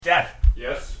Dad.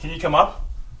 Yes? Can you come up?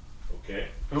 Okay.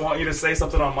 We want you to say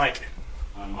something on mic.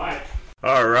 On mic?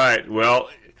 All right.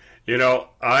 Well,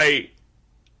 I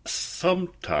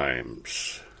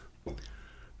sometimes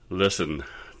listen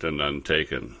to None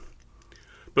Taken,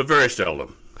 but very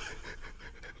seldom.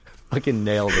 Fucking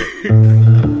nailed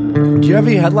it. Do you have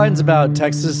any headlines about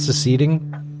Texas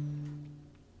seceding?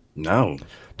 No.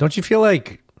 Don't you feel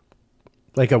like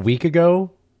a week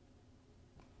ago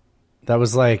that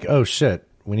was like, oh shit,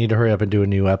 we need to hurry up and do a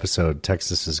new episode.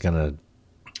 Texas is gonna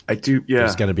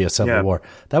there's gonna be a civil war.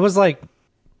 That was like,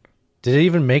 did it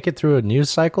even make it through a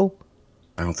news cycle?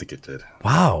 I don't think it did.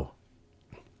 Wow.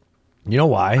 You know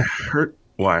why?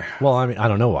 Why? Well, I mean, I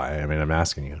don't know why. I mean, I'm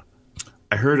asking you.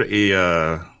 I heard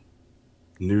a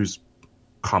news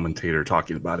commentator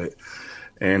talking about it,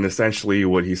 and essentially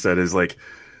what he said is like,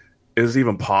 is it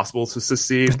even possible to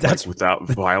secede without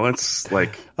violence?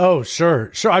 Like, oh,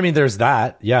 sure. I mean, there's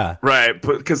that, yeah, right.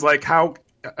 But because like how?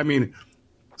 I mean,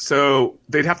 so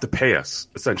they'd have to pay us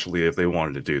essentially if they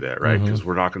wanted to do that, right? Because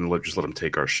we're not going to just let them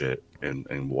take our shit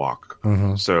and walk.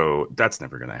 So that's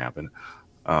never going to happen.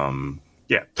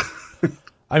 Yeah.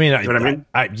 I mean, you know what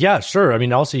I mean? Yeah, sure. I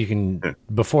mean, also you can,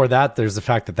 before that, there's the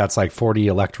fact that that's like 40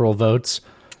 electoral votes.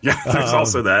 Yeah, there's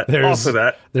also that.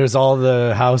 There's all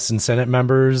the House and Senate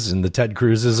members and the Ted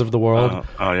Cruzes of the world.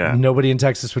 Oh, yeah. Nobody in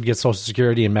Texas would get Social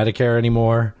Security and Medicare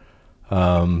anymore.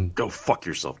 Go fuck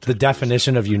yourself. The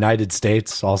definition of United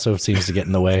States also seems to get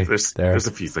in the way. There's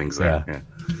a few things there.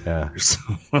 Yeah.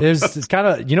 It's kind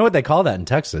of, you know what they call that in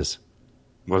Texas?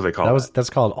 What do they call that? That's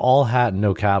called all hat,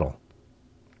 no cattle.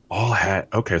 All hat.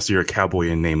 Okay, so you're a cowboy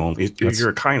in name only. You're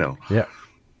a kino. Yeah.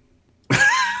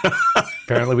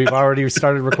 Apparently, we've already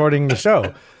started recording the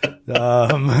show.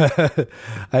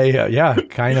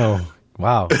 Kino.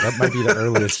 Wow, that might be the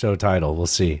earliest show title. We'll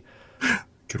see.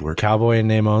 Good work. Cowboy in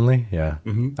name only. Yeah. I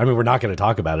mean, we're not going to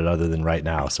talk about it other than right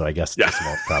now, so I guess this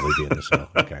won't probably be in the show.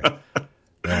 Okay.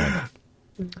 Yeah.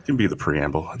 It can be the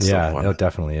preamble. It's so fun. It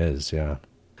definitely is. Yeah.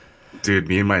 Dude,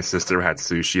 me and my sister had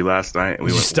sushi last night. And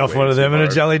we stuffed one of them in a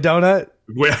jelly donut?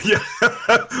 Well, yeah.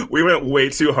 We went way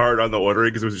too hard on the ordering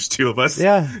because it was just two of us.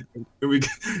 Yeah.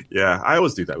 I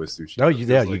always do that with sushi. Oh, you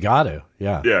got to.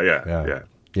 Yeah. Yeah.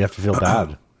 You have to feel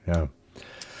bad. Yeah.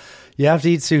 You have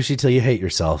to eat sushi till you hate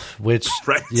yourself, which,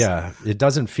 right. Yeah, it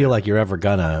doesn't feel like you're ever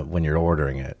gonna when you're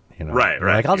ordering it. You know? Right.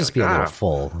 Like, I'll just be a little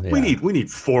full. Yeah. We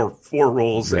need four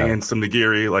rolls and some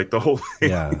nigiri, like the whole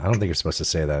thing. Yeah, I don't think you're supposed to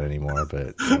say that anymore,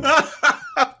 but I'm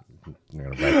gonna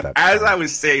write that as I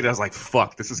was saying, I was like,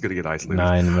 fuck, this is gonna get isolated.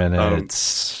 9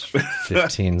 minutes,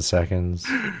 15 seconds.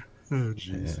 Oh,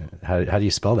 jeez. How do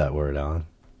you spell that word, Alan?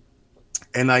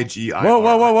 Nigir.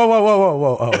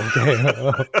 Whoa. Oh,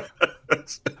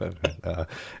 okay.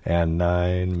 And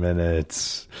 9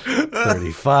 minutes,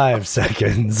 35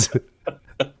 seconds.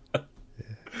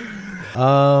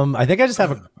 I think I just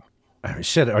have a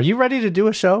shit. Are you ready to do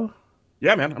a show?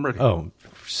 Yeah, man, I'm ready. Oh,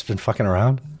 just been fucking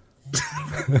around.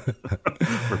 We're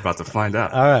about to find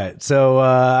out. All right, so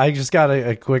I just got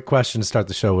a quick question to start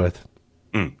the show with.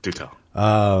 Do tell.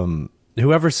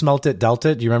 Whoever smelt it dealt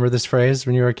it. Do you remember this phrase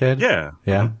when you were a kid? Yeah.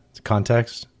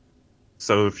 Context.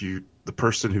 So if the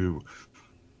person who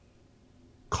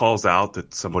calls out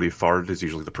that somebody farted is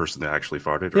usually the person that actually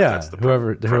farted. Or that's the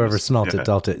whoever smelt it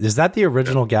dealt it. Is that the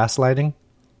original gaslighting?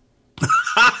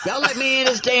 Don't let me in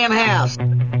this damn house.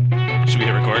 Should we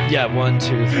hit record? Yeah, 1,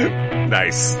 2, 3.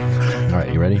 Nice. All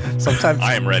right, you ready? Sometimes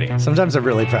I am ready. Sometimes I'm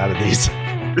really proud of these.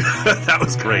 That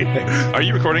was great. Are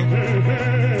you recording?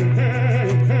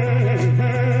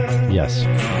 Yes.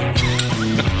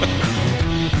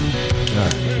 All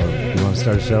right, well, you want to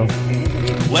start a show?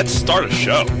 Let's start a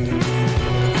show.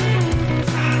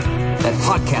 That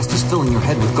podcast is filling your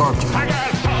head with garbage.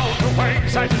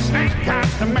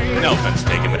 No offense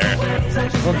taken there.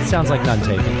 Well, it sounds like none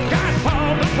taken.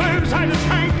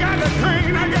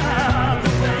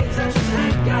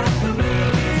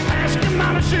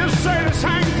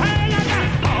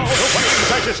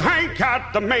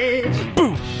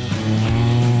 Boom.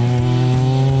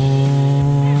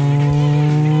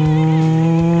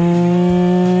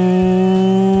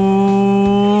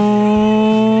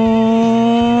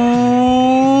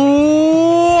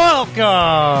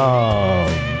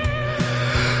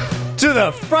 To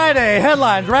the Friday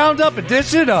Headlines Roundup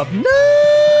edition of None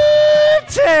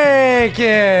Taken,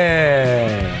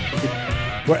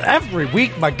 where every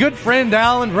week my good friend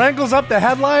Alan wrangles up the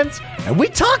headlines and we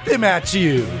talk them at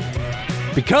you.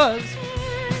 Because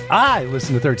I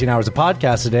listen to 13 hours of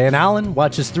podcasts a day and Alan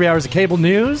watches 3 hours of cable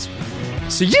news,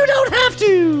 so you don't have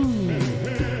to.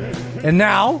 And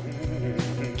now,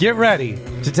 get ready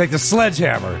to take the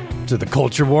sledgehammer to the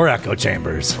Culture War Echo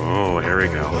Chambers. Oh, here we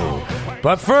go.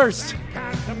 But first,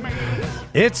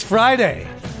 it's Friday,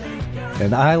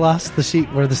 and I lost the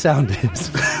sheet where the sound is.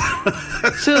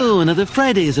 So, another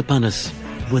Friday is upon us.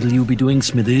 What'll you be doing,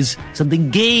 Smithers? Something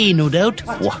gay, no doubt.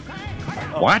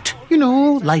 What? You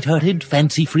know, lighthearted,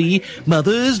 fancy-free.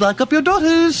 Mothers, lock up your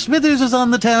daughters. Smithers is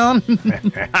on the town.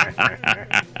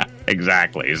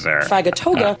 Exactly, sir.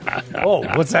 Fagatoga. Oh,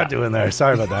 what's that doing there?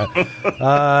 Sorry about that.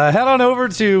 Head on over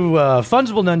to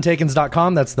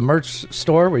fungiblenuntakens.com. That's the merch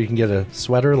store where you can get a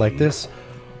sweater like this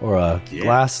or a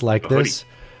glass like this.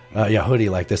 Hoodie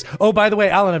like this. Oh, by the way,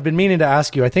 Alan, I've been meaning to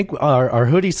ask you. I think our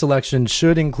hoodie selection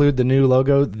should include the new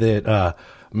logo that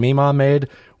Mima made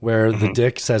where the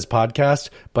dick says podcast.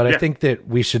 But I think that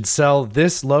we should sell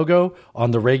this logo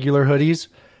on the regular hoodies.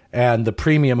 And the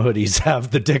premium hoodies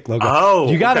have the dick logo. Oh,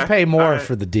 you got to pay more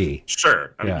for the D.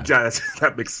 Sure, I mean,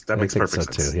 that makes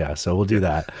perfect sense too. Yeah, so we'll do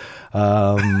that.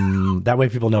 That way,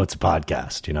 people know it's a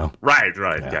podcast. You know, right?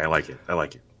 Yeah, I like it.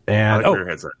 And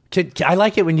I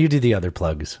like it when you do the other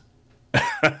plugs.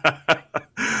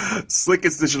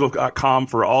 SlickItDigital.com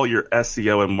for all your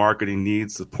SEO and marketing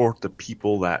needs. Support the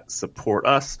people that support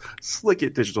us.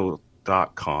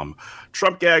 SlickItDigital.com.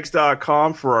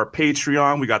 TrumpGags.com for our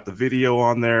Patreon. We got the video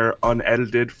on there,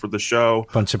 unedited for the show.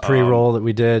 Bunch of pre-roll that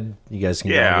we did. You guys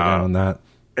can get down on that.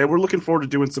 And we're looking forward to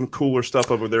doing some cooler stuff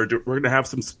over there. We're going to have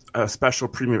some special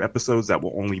premium episodes that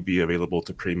will only be available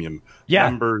to premium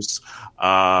members.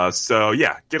 So,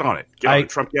 get on it. Get on it.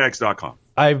 TrumpGags.com.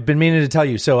 I've been meaning to tell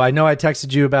you. So I know I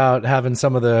texted you about having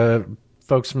some of the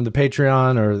folks from the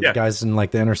Patreon or the guys in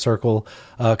like the inner circle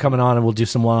coming on, and we'll do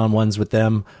some one-on-ones with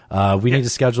them. We need to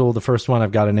schedule the first one.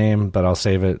 I've got a name, but I'll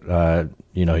save it.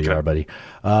 You know who you are, buddy.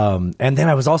 And then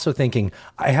I was also thinking,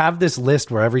 I have this list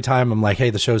where every time I'm like, hey,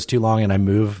 the show's too long, and I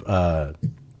move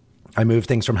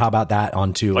things from how about that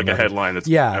onto like a headline that's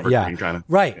evergreen kind of.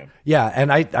 Right. Yeah.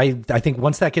 And I think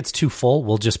once that gets too full,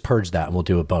 we'll just purge that and we'll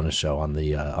do a bonus show on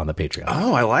the Patreon.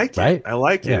 Oh, I like it. Right? I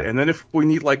like it. And then if we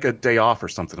need like a day off or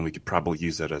something, we could probably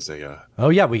use it as a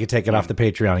we could take it off the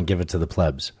Patreon and give it to the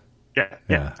plebs.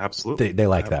 Yeah, absolutely. They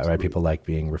like that, right? People like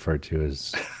being referred to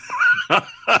as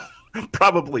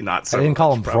probably not so. I didn't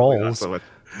call them proles.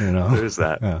 You know, there's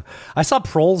that. Yeah. I saw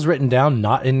proles written down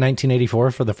not in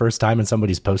 1984 for the first time in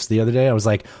somebody's post the other day. I was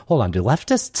like, hold on, do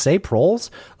leftists say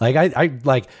proles? Like I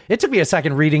like it took me a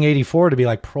second reading 84 to be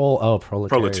like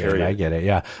proletarian. I get it.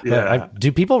 Yeah. But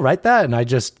do people write that? And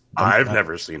I've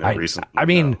never seen it recently. I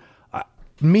mean,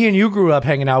 me and you grew up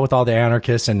hanging out with all the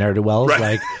anarchists and ne'er-do-wells.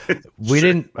 Right. Like we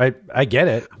didn't. I get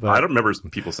it. But I don't remember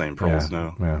people saying proles.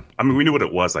 No. Yeah. I mean, we knew what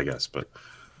it was, I guess, but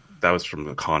that was from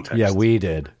the context. Yeah, we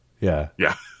did. Yeah.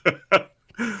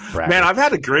 Man, I've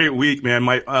had a great week, man.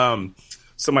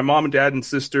 So my mom and dad and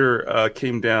sister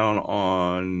came down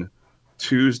on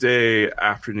Tuesday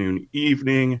afternoon,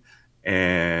 evening,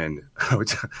 and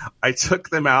I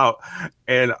took them out,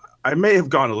 and I may have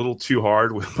gone a little too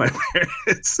hard with my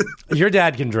parents. Your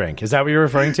dad can drink. Is that what you're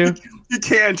referring to? He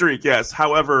can drink, yes.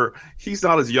 However, he's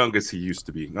not as young as he used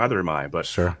to be. Neither am I. But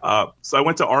sure. So I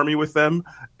went to Army with them,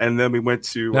 and then we went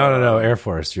to no, Air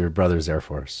Force. Your brother's Air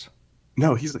Force.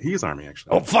 No, he's Army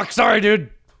actually. Oh fuck! Sorry, dude.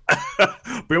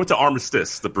 We went to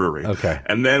Armistice, the brewery. Okay.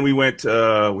 And then we went.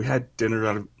 We had dinner.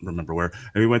 I don't remember where.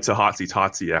 And we went to Hotsy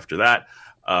Totsy after that.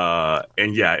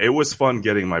 And it was fun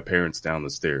getting my parents down the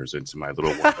stairs into my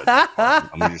little one bedroom.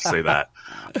 I'm going to just say that.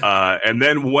 And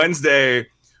then Wednesday,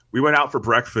 we went out for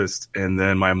breakfast, and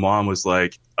then my mom was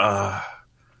like,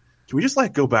 can we just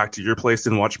like go back to your place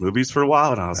and watch movies for a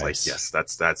while? And I was like, yes,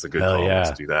 that's a good call. Yeah.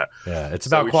 Let's do that. Yeah, it's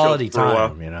about quality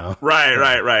time, you know?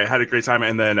 Right. Had a great time.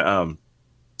 And then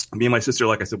me and my sister,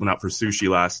 like I said, went out for sushi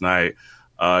last night.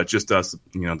 Just us,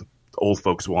 you know, the old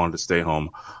folks wanted to stay home.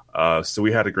 So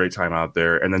we had a great time out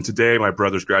there. And then today, my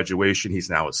brother's graduation. He's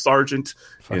now a sergeant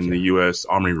in the U.S.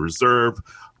 Army Reserve.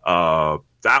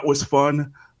 That was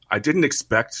fun. I didn't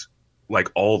expect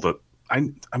like all the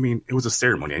I mean, it was a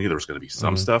ceremony. I knew there was going to be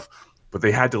some stuff, but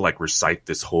they had to like recite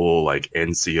this whole like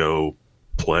NCO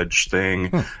pledge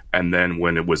thing. And then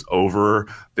when it was over,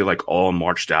 they like all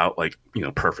marched out like, you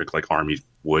know, perfect like Army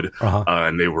would.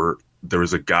 And there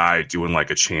was a guy doing like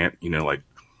a chant, you know, like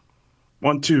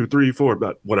 1, 2, 3, 4,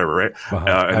 but whatever, right? And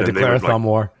I declare a thumb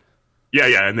war.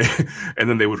 Yeah, and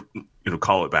then they would, you know,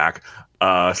 call it back.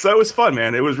 So it was fun,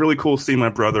 man. It was really cool seeing my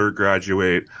brother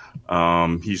graduate.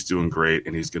 He's doing great,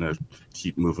 and he's gonna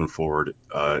keep moving forward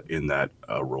in that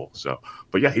role. So,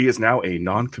 but yeah, he is now a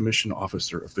non-commissioned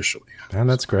officer officially. Man,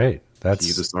 that's great.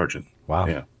 He's a sergeant. Wow.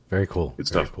 Yeah, very cool. Good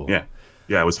stuff. Cool. Yeah,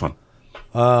 it was fun.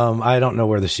 I don't know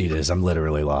where the sheet is. I'm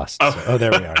literally lost. Oh,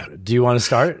 there we are. Do you want to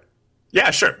start?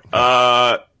 Yeah, sure.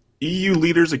 EU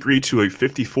leaders agreed to a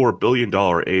 $54 billion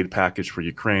aid package for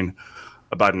Ukraine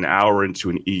about an hour into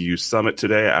an EU summit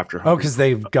today after Hungary. Oh, because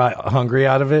they've got Hungary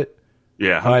out of it?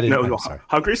 Yeah.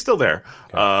 Hungary's still there.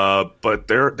 Okay. But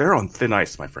they're on thin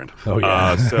ice, my friend. Oh,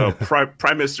 yeah. So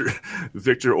Prime Minister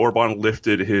Viktor Orban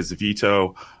lifted his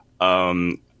veto.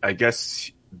 I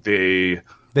guess they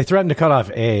threatened to cut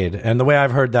off aid, and the way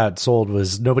I've heard that sold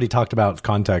was nobody talked about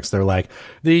context. They're like,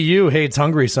 the EU hates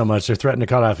Hungary so much, they're threatening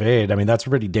to cut off aid. I mean, that's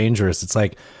pretty dangerous. It's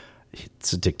like,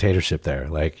 it's a dictatorship there.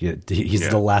 Like, he's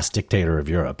the last dictator of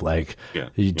Europe. Like,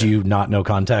 do you not know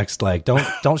context? Like,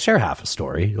 don't share half a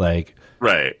story. Like,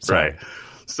 right.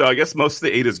 So I guess most of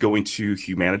the aid is going to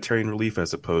humanitarian relief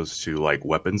as opposed to like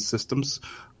weapons systems,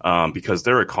 because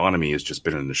their economy has just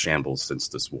been in a shambles since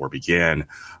this war began.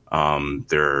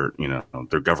 Their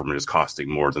government is costing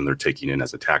more than they're taking in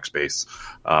as a tax base.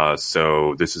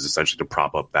 So this is essentially to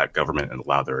prop up that government and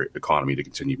allow their economy to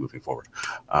continue moving forward.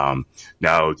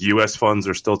 Now, U.S. funds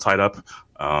are still tied up,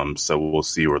 so we'll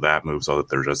see where that moves. Although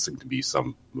there does seem to be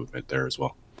some movement there as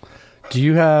well. Do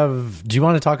you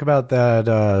want to talk about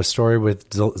that story with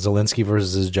Zelensky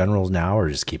versus his generals now, or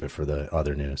just keep it for the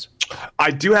other news?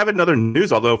 I do have another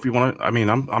news, although if you want to, I mean,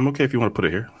 I'm okay if you want to put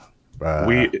it here.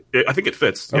 I think it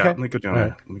fits. Okay. Yeah, let me go down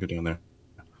there. Let me go down there.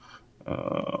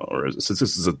 Or since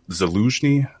this is a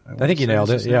Zaluzhny, I think you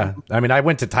nailed it. Yeah. I mean, I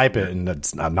went to type it and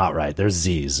it's not right. There's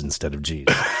Z's instead of G's.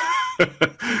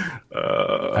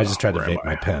 I just tried to vape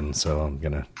my pen, so I'm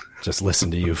going to just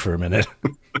listen to you for a minute.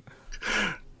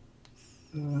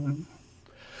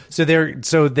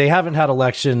 So they haven't had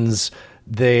elections.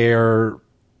 There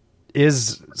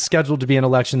is scheduled to be an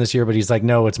election this year, but he's like,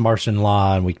 no, it's Martian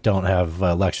law, and we don't have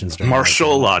elections.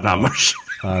 Martial law, not martial.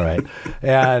 All right,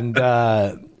 and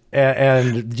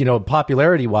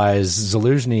popularity wise,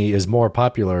 Zaluzhny is more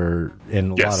popular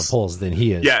in a lot of polls than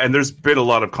he is. Yeah, and there's been a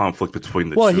lot of conflict between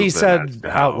the two. Well, he said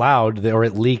out loud, or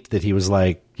it leaked, that he was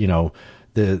like, the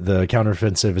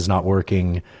counteroffensive is not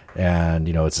working, and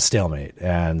it's a stalemate.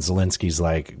 And Zelensky's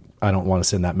like, I don't want to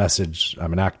send that message.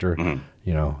 I'm an actor. Mm-hmm.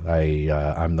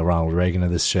 I'm the Ronald Reagan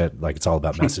of this shit. Like, it's all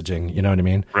about messaging. You know what I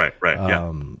mean? Right.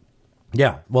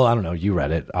 Yeah. Well, I don't know. You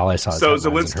read it. All I saw. So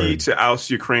Zelensky to oust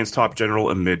Ukraine's top general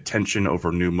amid tension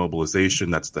over new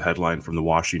mobilization. That's the headline from the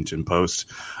Washington Post.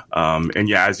 And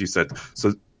yeah, as you said,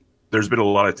 so there's been a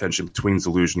lot of tension between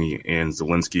Zaluzhny and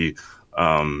Zelensky.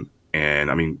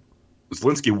 And I mean,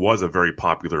 Zelensky was a very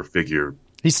popular figure.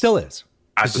 He still is.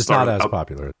 It's just not as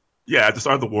popular. Yeah, at the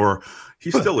start of the war,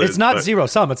 he still is. It's not zero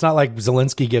sum. It's not like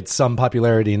Zelensky gets some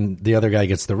popularity and the other guy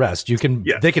gets the rest. They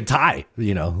can tie.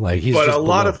 He's. But just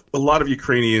a lot of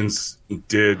Ukrainians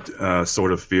did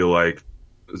sort of feel like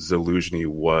Zaluzhny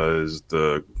was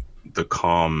the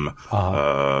calm,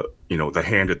 the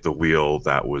hand at the wheel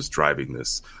that was driving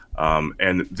this,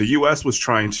 and the U.S. was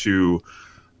trying to.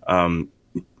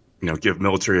 Give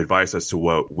military advice as to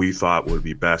what we thought would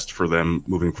be best for them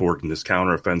moving forward in this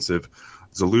counteroffensive.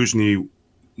 Zaluzhny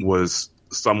was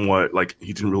somewhat like,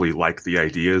 he didn't really like the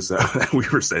ideas that we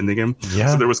were sending him.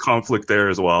 Yeah. So there was conflict there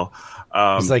as well.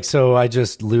 It's like, so I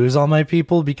just lose all my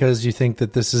people because you think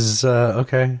that this is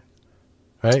okay,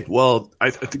 right? Well,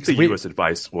 I think the U.S.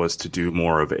 advice was to do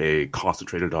more of a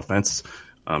concentrated offense.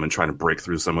 And trying to break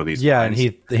through some of these. Yeah,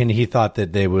 lines. and he thought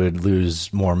that they would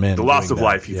lose more men. The loss of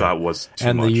life he thought was too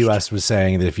and much. The U.S. was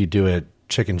saying that if you do it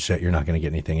chicken shit, you're not going to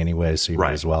get anything anyway, so you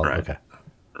might as well. Right. Okay.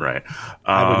 Right.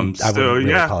 I wouldn't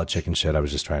really call it chicken shit. I was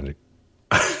just trying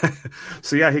to.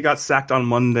 So yeah, he got sacked on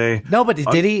Monday. No, but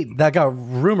did he? That got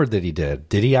rumored that he did.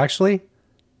 Did he actually?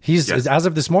 Yes. As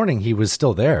of this morning, he was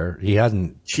still there. He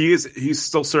hadn't. He's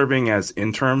still serving as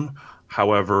interim.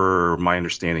 However, my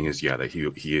understanding is, that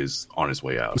he is on his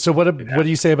way out. So what do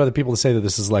you say about the people that say that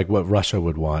this is like what Russia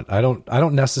would want? I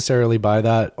don't necessarily buy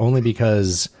that, only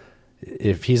because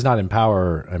if he's not in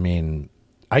power, I mean,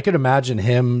 I could imagine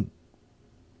him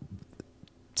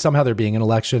somehow there being an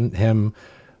election, him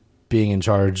being in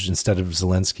charge instead of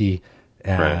Zelensky,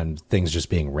 and things just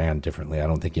being ran differently. I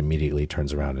don't think he immediately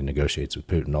turns around and negotiates with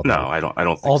Putin. No, I don't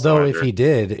think although so if he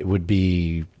did, it would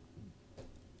be.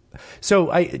 So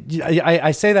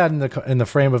I say that in the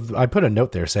frame of, I put a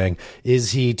note there saying,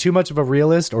 is he too much of a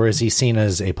realist, or is he seen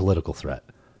as a political threat?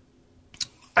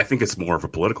 I think it's more of a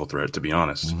political threat, to be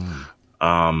honest.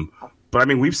 But I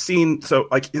mean, we've seen, so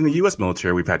like in the U.S.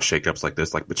 military, we've had shakeups like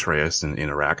this, like Betrayus in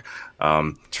Iraq.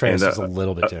 Betrayus is a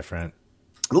little bit different.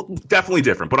 Definitely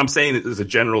different. But I'm saying that the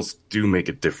generals do make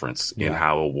a difference in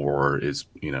how a war is,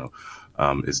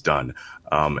 is done.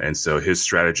 And so his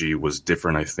strategy was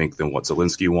different, I think, than what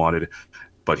Zelensky wanted,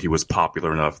 but he was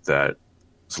popular enough that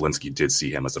Zelensky did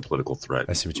see him as a political threat.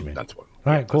 I see what you mean. That's what.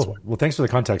 All right, cool. Well, thanks for the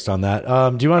context on that.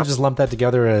 Do you want to just lump that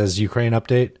together as Ukraine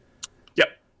update? Yep.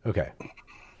 Okay.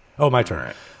 Oh, my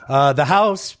turn. Right. The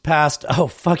House passed. Oh,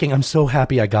 fucking! I'm so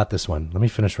happy I got this one. Let me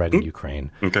finish writing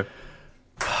Ukraine. Okay.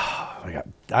 Oh my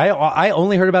God. I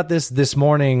only heard about this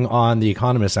morning on The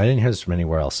Economist. I didn't hear this from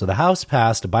anywhere else. So the House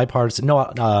passed a bipartisan. No,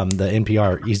 the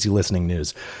NPR Easy Listening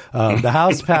News. The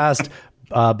House passed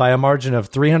by a margin of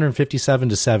 357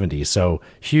 to 70. So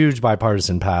huge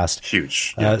bipartisan passed.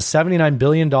 Huge. Yeah. $79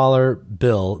 billion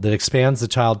bill that expands the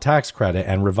child tax credit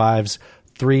and revives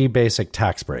 3 basic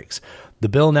tax breaks. The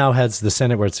bill now heads to the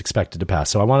Senate where it's expected to pass.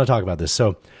 So I want to talk about this.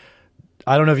 So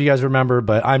I don't know if you guys remember,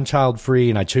 but I'm child free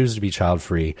and I choose to be child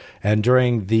free. And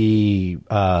during the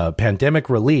pandemic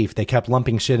relief, they kept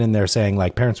lumping shit in there saying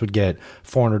like parents would get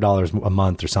 $400 a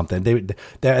month or something.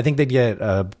 I think they'd get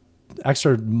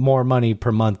extra more money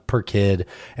per month per kid.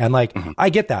 And like, I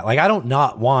get that. Like, I don't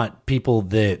not want people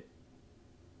that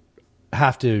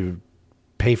have to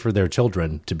pay for their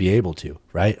children to be able to,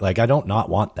 right? Like, I don't not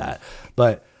want that.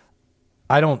 But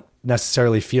I don't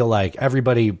necessarily feel like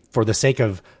everybody, for the sake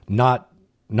of not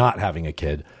having a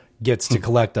kid, gets to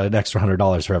collect an extra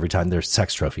 $100 for every time their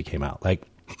sex trophy came out. Like,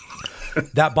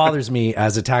 that bothers me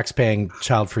as a tax-paying,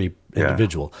 child-free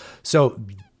individual. So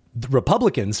the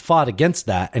Republicans fought against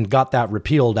that and got that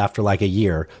repealed after like a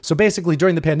year. So basically,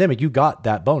 during the pandemic, you got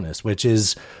that bonus, which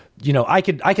is, you know, I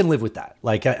can live with that.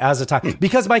 Like, as a time,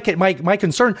 because my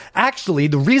concern, actually,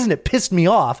 the reason it pissed me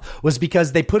off was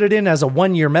because they put it in as a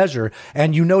 1-year measure,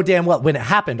 and you know damn well when it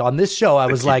happened on this show, I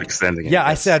was like,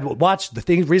 I said, watch,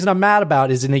 the reason I'm mad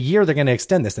about is in a year they're going to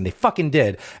extend this, and they fucking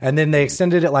did, and then they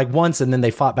extended it like once, and then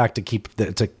they fought back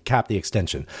to cap the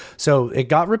extension. So it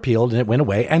got repealed and it went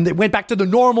away, and it went back to the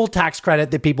normal tax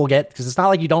credit that people get, because it's not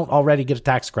like you don't already get a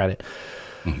tax credit.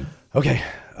 Okay,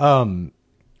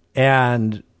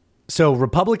 and so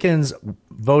Republicans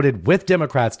voted with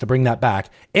Democrats to bring that back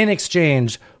in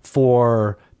exchange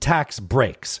for tax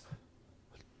breaks.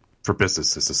 For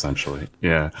businesses, essentially.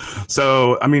 Yeah.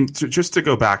 So, I mean, just to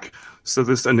go back, so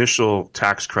this initial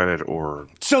tax credit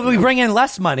So we bring in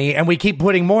less money and we keep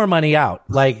putting more money out.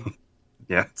 Like,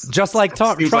 yeah, just like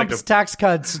Trump's tax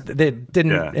cuts that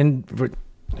didn't.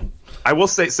 I will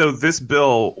say, so this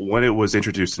bill, when it was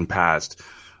introduced and passed,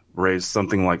 raised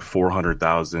something like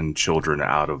 400,000 children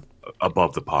out of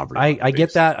above the poverty. I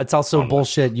get that. It's also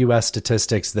bullshit U.S.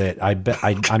 statistics that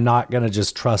I'm not going to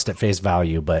just trust at face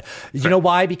value. But you know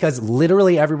why? Because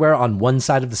literally everywhere on one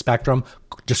side of the spectrum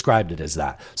described it as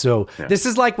that. So this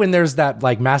is like when there's that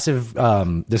like massive,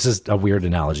 this is a weird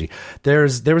analogy. There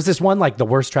was this one, like the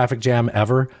worst traffic jam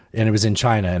ever. And it was in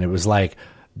China. And it was like,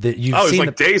 it's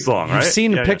like days long, right? You've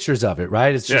seen the pictures of it,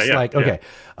 right? It's just okay.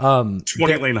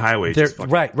 20-lane highway.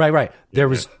 Right. There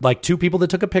was like 2 people that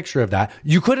took a picture of that.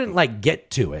 You couldn't like get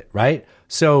to it, right?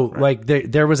 So like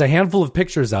there was a handful of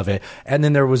pictures of it, and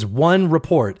then there was one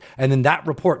report, and then that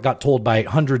report got told by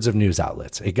hundreds of news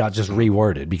outlets. It got just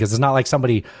reworded because it's not like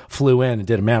somebody flew in and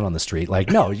did a man on the street. Like,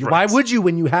 no, why would you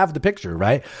when you have the picture,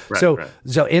 right? So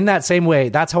in that same way,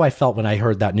 that's how I felt when I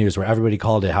heard that news where everybody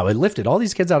called it how it lifted all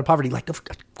these kids out of poverty. Like, of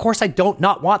course I don't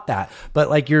not want that, but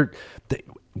like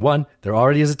one, there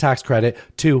already is a tax credit.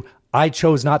 2, I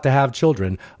chose not to have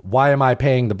children. Why am I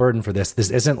paying the burden for this? This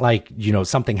isn't like, you know,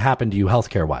 something happened to you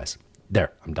healthcare wise.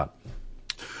 There, I'm done.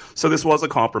 So this was a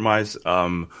compromise.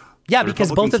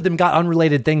 Because both of them got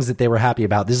unrelated things that they were happy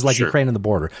about. This is like Ukraine and the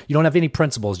border. You don't have any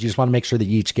principles. You just want to make sure that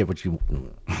you each get what you.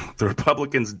 The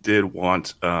Republicans did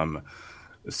want. I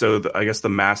guess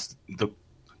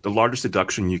the largest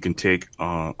deduction you can take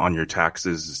on your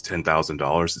taxes is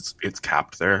 $10,000. It's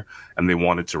capped there, and they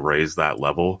wanted to raise that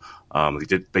level.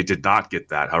 They did not get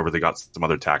that. However, they got some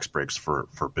other tax breaks for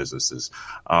businesses.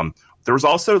 There was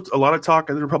also a lot of talk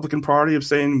in the Republican Party of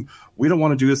saying we don't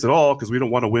want to do this at all because we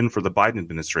don't want to win for the Biden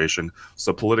administration.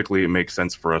 So politically, it makes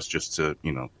sense for us just to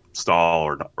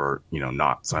stall or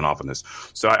not sign off on this.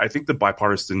 So I think the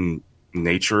bipartisan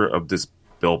nature of this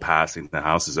bill passing the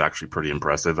House is actually pretty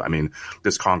impressive. I mean,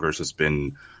 this Congress has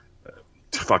been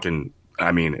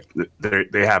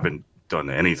they haven't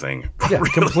done anything. Yeah, really.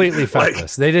 Completely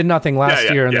feckless. They did nothing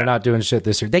last year, and they're not doing shit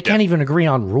this year. They can't even agree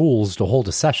on rules to hold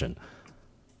a session.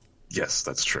 Yes,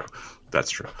 that's true.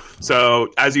 So,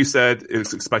 as you said,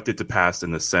 it's expected to pass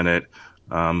in the Senate.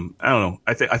 I don't know.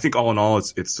 I think all in all,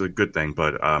 it's a good thing.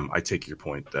 But I take your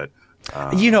point that.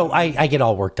 I get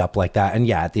all worked up like that. And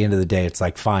at the end of the day, it's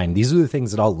like, fine. These are the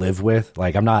things that I'll live with.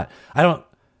 Like, I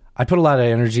put a lot of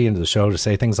energy into the show to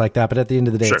say things like that. But at the end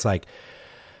of the day, it's like,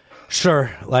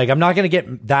 sure. Like, I'm not going to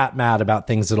get that mad about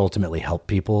things that ultimately help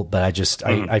people. But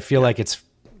I feel like it's,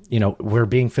 we're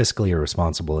being fiscally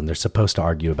irresponsible, and they're supposed to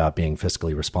argue about being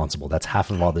fiscally responsible. That's half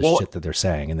of all this shit that they're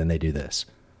saying, and then they do this.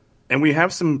 And we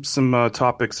have some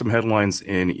topics, some headlines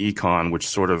in econ which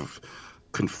sort of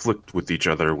conflict with each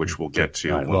other, which we'll get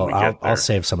to when we get there. I'll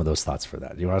save some of those thoughts for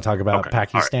that. You want to talk about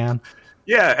Pakistan? Right.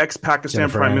 Yeah, ex-Pakistan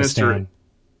Prime Minister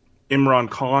Imran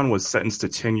Khan was sentenced to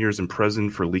 10 years in prison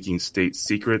for leaking state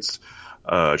secrets,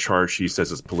 a charge he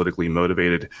says is politically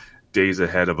motivated, days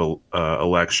ahead of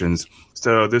elections.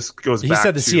 So this goes back to... He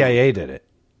said the CIA did it.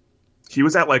 He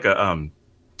was at like a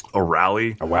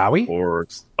rally. A wowie? Or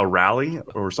a rally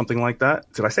or something like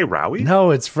that. Did I say rowie?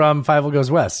 No, it's from Five Goes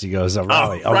West. He goes, a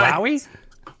rally. Oh, right. A wowie?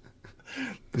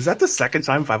 Is that the second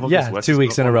time Five Goes West? Yeah, 2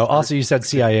 weeks in a row. Also, you said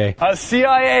CIA. A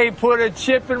CIA put a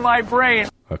chip in my brain.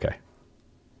 Okay.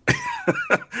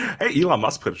 Hey, Elon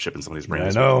Musk put a chip in somebody's brain. I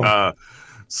know.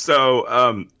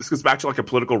 So this goes back to like a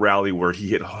political rally where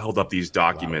he had held up these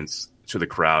documents to the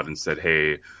crowd and said,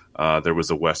 hey, there was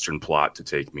a Western plot to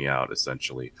take me out,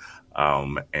 essentially.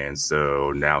 And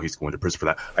so now he's going to prison for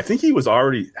that. I think he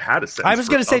already had a sentence. I was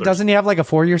going to say, doesn't he have like a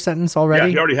 4-year sentence already?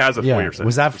 Yeah, he already has a 4-year sentence.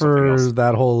 Was that for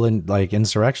that whole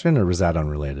insurrection, or was that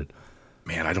unrelated?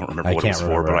 Man, I don't remember what it was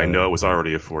for, but I know it was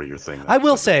already a 4-year thing. I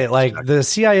will say, like, the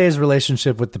CIA's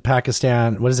relationship with the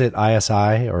Pakistan, what is it,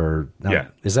 ISI? Or no, yeah.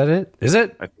 Is that it? Is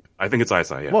it? I think it's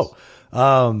ISI, yes. Whoa.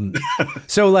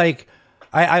 So, like,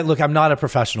 I look, I'm not a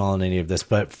professional on any of this,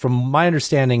 but from my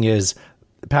understanding is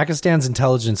Pakistan's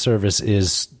intelligence service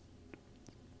is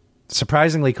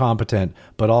surprisingly competent,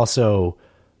 but also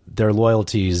their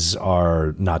loyalties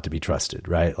are not to be trusted,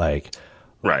 right? Like...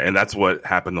 Right, and that's what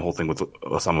happened. The whole thing with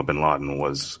Osama bin Laden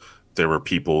was there were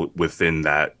people within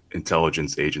that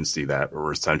intelligence agency that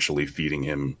were essentially feeding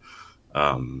him,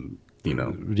 warnings.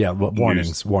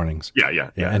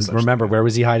 Yeah. And remember, where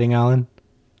was he hiding, Alan?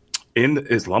 In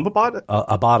Islamabad?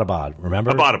 Abbottabad,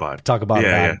 remember? Abbottabad. Talk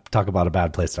about a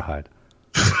bad place to hide.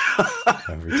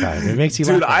 Every time. It makes you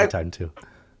laugh every time, too.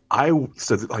 I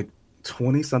said, like,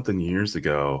 20-something years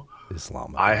ago,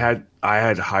 Islamabad.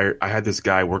 I had this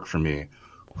guy work for me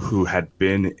who had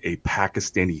been a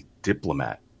Pakistani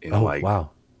diplomat in the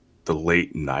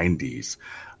late 90s.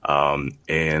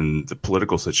 And the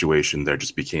political situation there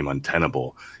just became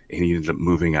untenable. And he ended up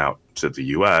moving out to the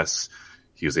U.S.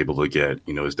 He was able to get,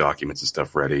 his documents and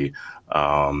stuff ready.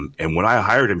 And when I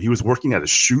hired him, he was working at a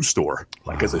shoe store,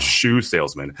 as a shoe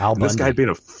salesman. And this guy had been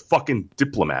a fucking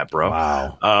diplomat, bro.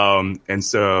 Wow. And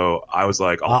so I was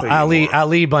like, I'll pay you more.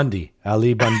 Ali Bundy.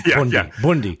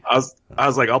 Bundy. I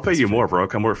was like, I'll pay you more, bro.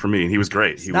 Come work for me. And he was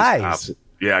great. He nice. was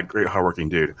great, hardworking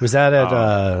dude. Was that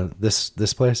at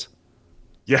this place?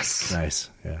 Yes. Nice.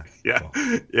 Yeah. Yeah.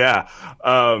 Cool. Yeah.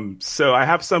 So I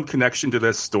have some connection to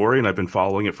this story, and I've been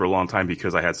following it for a long time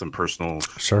because I had some personal,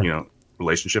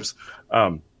 relationships.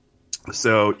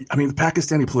 So, I mean, the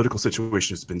Pakistani political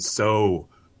situation has been so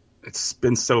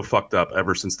fucked up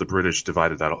ever since the British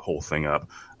divided that whole thing up.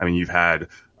 I mean, you've had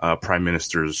prime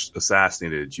ministers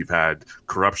assassinated. You've had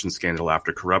corruption scandal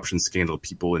after corruption scandal,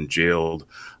 people in jailed.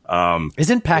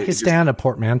 Isn't Pakistan a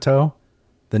portmanteau?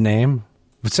 The name?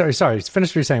 Sorry. Finish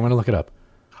what you're saying. I want to look it up.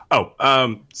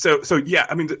 So yeah.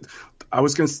 I mean,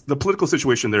 the political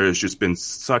situation there has just been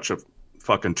such a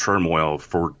fucking turmoil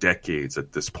for decades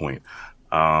at this point.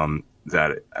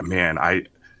 That man, I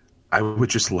would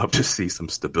just love to see some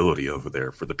stability over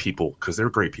there for the people, because they're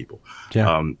great people.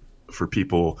 Yeah. For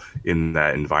people in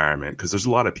that environment, because there's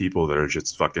a lot of people that are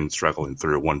just fucking struggling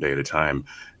through one day at a time,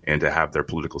 and to have their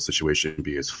political situation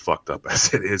be as fucked up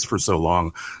as it is for so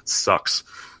long sucks.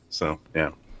 So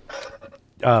yeah.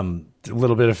 A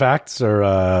little bit of facts,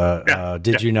 or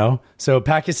did you know? So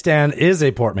Pakistan is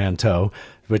a portmanteau,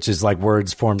 which is like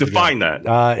words formed Define together.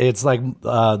 that. It's like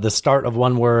the start of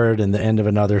one word and the end of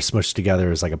another smushed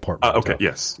together is like a portmanteau. Okay.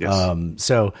 Yes.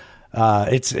 So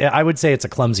I would say it's a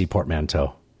clumsy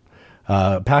portmanteau.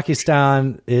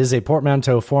 Pakistan is a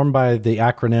portmanteau formed by the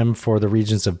acronym for the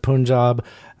regions of Punjab,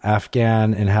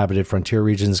 Afghan inhabited frontier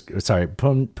regions. Sorry,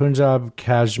 Punjab,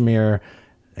 Kashmir,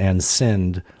 and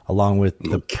Sindh, along with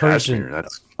the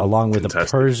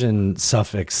Persian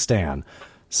suffix stan.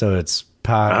 So it's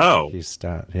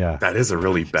Pakistan. Yeah, that is a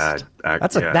really bad.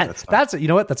 That's you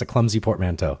know what? That's a clumsy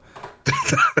portmanteau.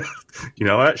 You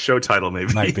know what? Show title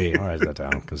maybe might be. I'll write that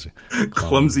down because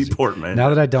clumsy portmanteau.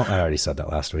 Now that I already said that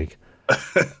last week.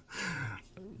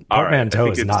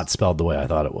 Portmanteau is not spelled the way I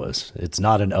thought it was. It's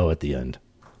not an O at the end.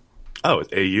 Oh,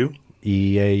 it's A-U?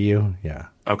 E-A-U, yeah.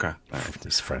 Okay. All right.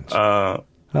 These French.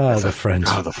 The French.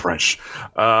 Oh, the French.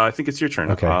 I think it's your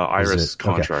turn. Okay. IRS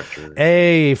contractor.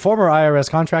 Okay. A former IRS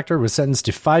contractor was sentenced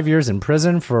to 5 years in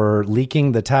prison for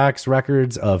leaking the tax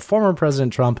records of former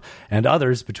President Trump and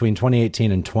others between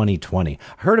 2018 and 2020.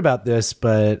 I heard about this,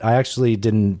 but I actually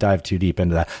didn't dive too deep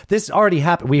into that. This already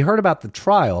happened. We heard about the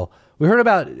trial. We heard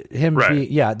about him. Right.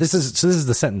 This is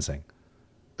the sentencing.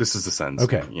 This is the sentence.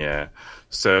 Okay. Yeah.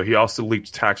 So he also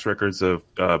leaked tax records of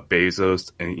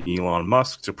Bezos and Elon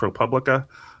Musk to ProPublica.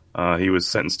 He was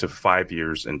sentenced to 5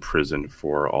 years in prison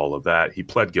for all of that. He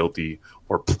pled guilty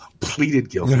or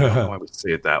pleaded guilty. I don't know why I would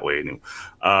say it that way.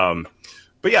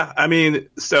 But yeah, I mean,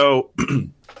 so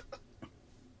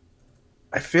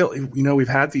I feel, we've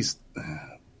had these.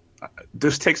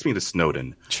 This takes me to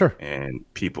Snowden. Sure. And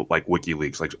people like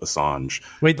WikiLeaks, like Assange.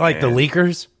 Wait, like the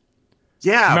leakers?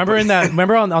 Yeah.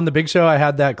 Remember on the Big Show, I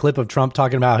had that clip of Trump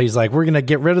talking about he's like, we're going to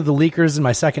get rid of the leakers in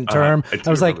my second term. I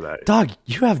was like, that. Dog,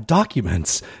 you have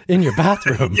documents in your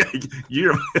bathroom. Yeah,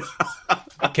 you're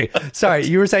okay. Sorry,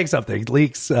 you were saying something.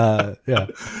 Leaks. Yeah.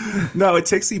 No, it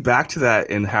takes me back to that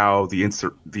and how the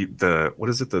what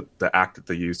is it, the act that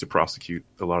they use to prosecute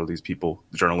a lot of these people,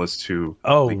 journalists who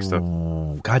leak stuff.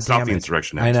 God it's damn not it. The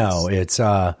Insurrection I Act. know. It's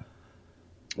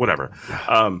whatever.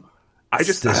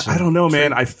 I don't know,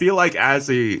 man. I feel like as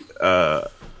the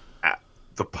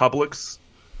public's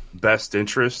best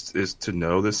interest is to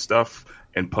know this stuff,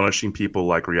 and punishing people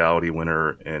like Reality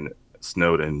Winner and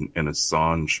Snowden and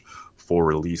Assange for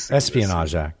releasing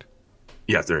Espionage Act.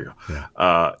 Yeah, there you go.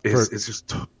 Yeah. It's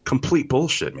just complete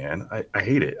bullshit, man. I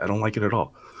hate it. I don't like it at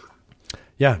all.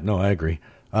 Yeah, no, I agree.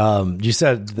 You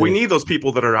said we need those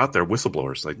people that are out there,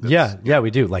 whistleblowers like this. Yeah,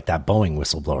 we do. Like that Boeing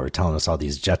whistleblower telling us all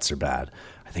these jets are bad.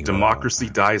 I think democracy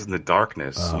dies in the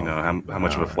darkness. How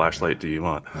much of a flashlight do you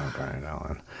want? Oh, Brian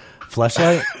Allen.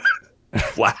 Flashlight?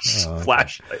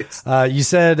 Flashlights. You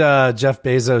said Jeff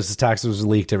Bezos' taxes were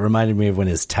leaked. It reminded me of when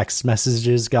his text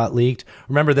messages got leaked.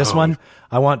 Remember this one?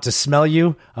 I want to smell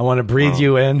you. I want to breathe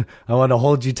you in. I want to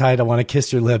hold you tight. I want to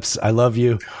kiss your lips. I love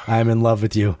you. I am in love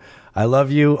with you. I love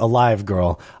you alive,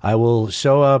 girl. I will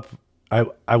show up.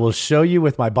 I will show you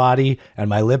with my body and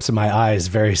my lips and my eyes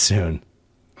very soon.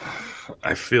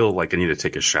 I feel like I need to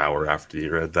take a shower after you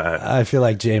read that. I feel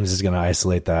like James is going to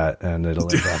isolate that, and it'll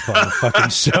end up on the fucking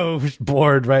show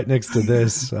board right next to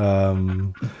this.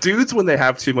 Dudes, when they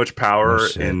have too much power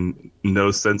and no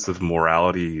sense of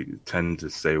morality, tend to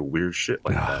say weird shit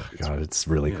like that. God, it's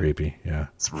really creepy. Yeah,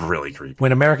 it's really creepy.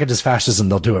 When America does fascism,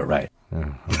 they'll do it right.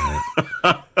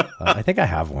 I think I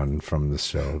have one from this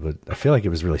show, but I feel like it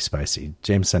was really spicy.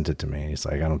 James sent it to me. He's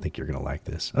like, I don't think you're going to like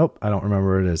this. Oh, I don't remember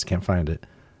where it is. Can't find it.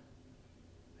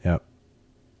 Yep.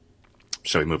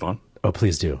 Shall we move on? Oh,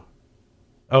 please do.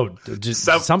 Oh,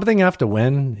 something have to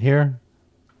win here?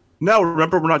 No,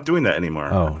 remember, we're not doing that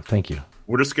anymore. Oh, thank you.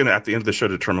 We're just going to, at the end of the show,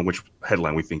 determine which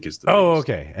headline we think is the biggest.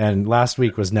 Okay. And last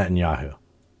week was Netanyahu.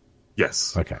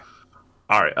 Yes. Okay.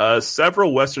 All right.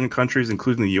 Several Western countries,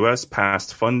 including the U.S.,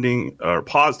 paused funding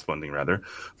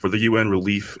for the UN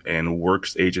Relief and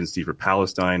Works Agency for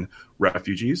Palestine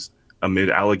refugees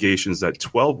amid allegations that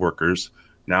 12 workers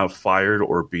now fired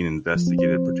or being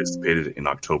investigated participated in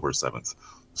October 7th.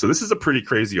 So this is a pretty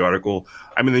crazy article.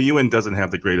 I mean, the UN doesn't have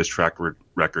the greatest track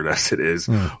record as it is,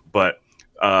 but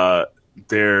the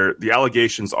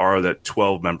allegations are that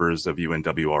 12 members of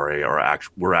UNWRA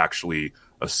were actually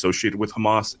associated with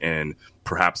Hamas, and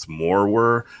perhaps more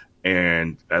were,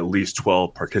 and at least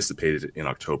 12 participated in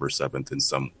October 7th in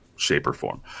some shape or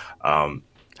form. How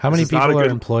many people are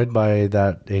employed by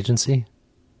that agency?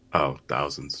 Oh,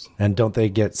 thousands. And don't they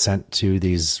get sent to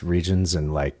these regions?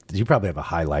 And like, you probably have a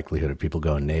high likelihood of people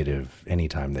going native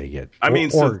anytime they get.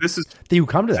 You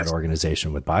come to that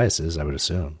organization with biases, I would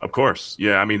assume. Of course,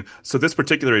 yeah. I mean, so this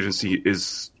particular agency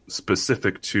is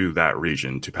specific to that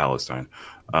region, to Palestine.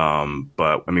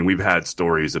 But I mean, we've had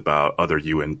stories about other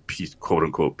UN quote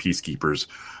unquote peacekeepers,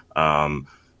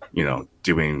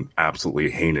 doing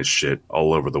absolutely heinous shit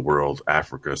all over the world.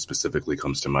 Africa specifically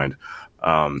comes to mind.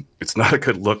 It's not a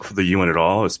good look for the UN at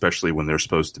all, especially when they're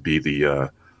supposed to be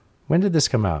the. When did this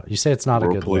come out? You say it's not a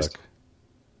good look.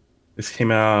 This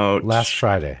came out last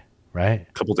Friday, right?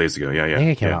 A couple days ago. Yeah. I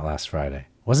think it came out last Friday.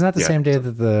 Wasn't that the same day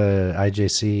that the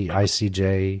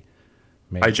ICJ?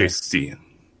 IJC.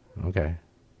 Okay.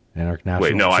 International.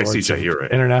 Wait, no, ICJ. You're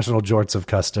right. International Jorts of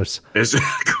Custos.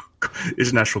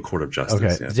 International Court of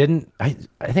Justice. Okay. Yeah.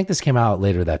 I think this came out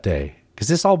later that day, because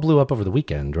this all blew up over the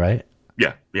weekend, right?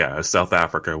 Yeah. South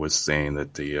Africa was saying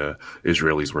that the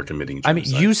Israelis were committing genocide. I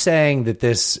mean, you saying that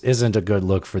this isn't a good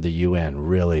look for the UN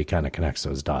really kind of connects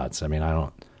those dots. I mean, I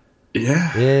don't.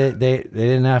 Yeah. They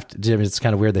didn't have to. I mean, it's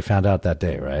kind of weird they found out that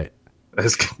day, right?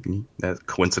 That's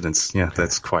coincidence. Yeah,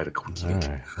 that's quite a coincidence.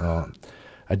 All right. Well,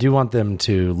 I do want them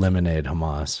to lemonade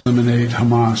Hamas. Eliminate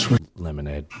Hamas with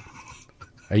Lemonade.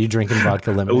 Are you drinking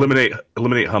vodka lemonade?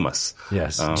 Eliminate hummus.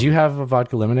 Yes. Do you have a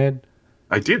vodka lemonade?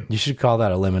 I do. You should call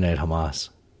that Eliminate Hamas.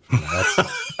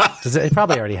 It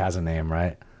probably already has a name,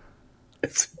 right?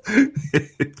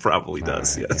 It probably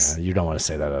does. Right, yes. Yeah, you don't want to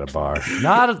say that at a bar.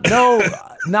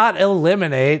 Not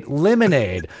eliminate,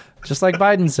 lemonade. Just like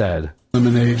Biden said.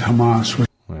 eliminate Hamas with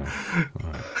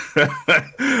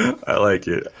I like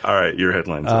it. All right, your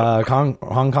headlines. Hong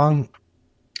Kong.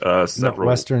 Several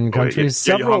Western countries.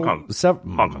 Yeah, Hong Kong.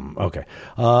 Hong Kong. Okay.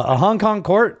 A Hong Kong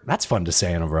court. That's fun to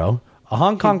say in a row. A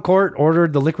Hong Kong court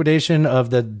ordered the liquidation of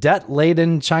the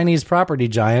debt-laden Chinese property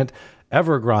giant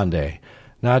Evergrande,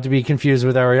 not to be confused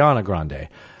with Ariana Grande.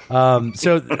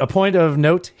 So a point of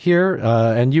note here,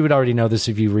 and you would already know this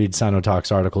if you read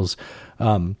Sinotalk's articles.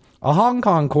 A Hong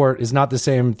Kong court is not the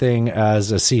same thing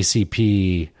as a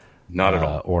CCP Not at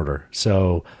all. order.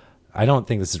 So I don't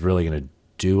think this is really going to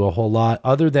do a whole lot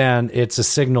other than it's a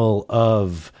signal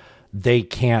of they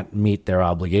can't meet their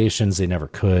obligations. They never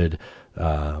could.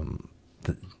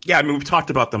 Yeah, I mean, we've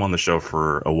talked about them on the show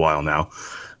for a while now.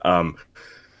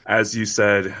 As you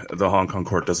said, the Hong Kong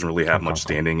court doesn't really have much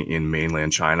standing in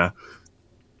mainland China.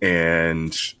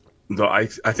 And I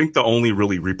think the only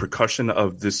really repercussion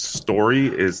of this story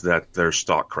is that their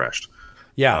stock crashed.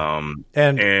 Yeah.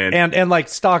 And like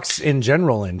stocks in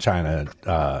general in China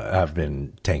have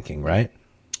been tanking, right?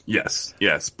 Yes.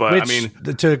 But I mean,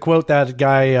 to quote that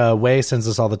guy, Wei sends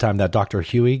us all the time, that Dr.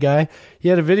 Huey guy, he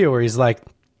had a video where he's like,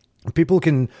 people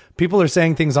are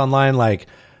saying things online like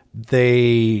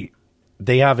they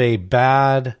have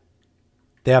bad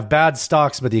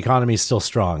stocks, but the economy is still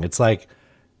strong. It's like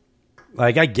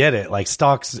I get it. Like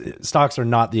stocks are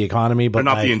not the economy, but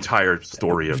they're not the entire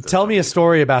story of. Tell me a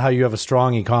story about how you have a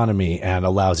strong economy and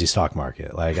a lousy stock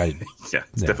market. Like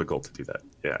it's difficult to do that.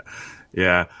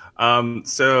 Yeah.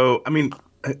 So I mean,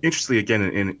 interestingly, again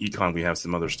in econ, we have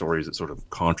some other stories that sort of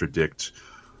contradict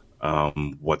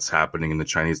what's happening in the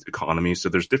Chinese economy. So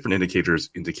there's different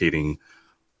indicators indicating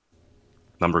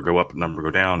number go up, number go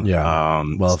down. Yeah.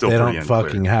 Well, if they don't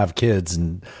fucking have kids,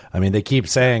 and I mean, they keep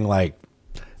saying like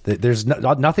there's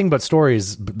nothing but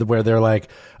stories where they're like,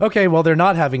 okay, well, they're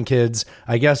not having kids.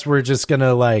 I guess we're just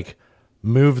gonna like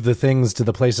move the things to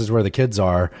the places where the kids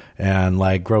are and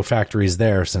like grow factories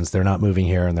there since they're not moving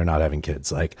here and they're not having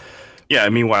kids. Like. Yeah,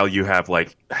 meanwhile, you have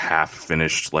like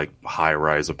half-finished, like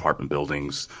high-rise apartment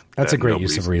buildings. That's a great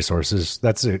use of resources.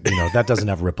 That doesn't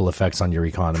have ripple effects on your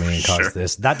economy and cause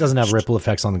this. That doesn't have ripple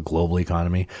effects on the global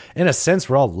economy. In a sense,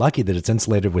 we're all lucky that it's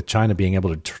insulated with China being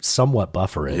able to somewhat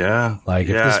buffer it. Yeah, like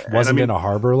if this wasn't in a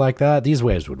harbor like that, these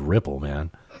waves would ripple,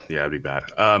 man. Yeah, it'd be bad.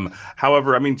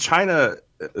 However, I mean, China,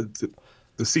 the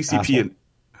CCP.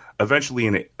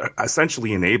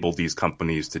 Essentially enabled these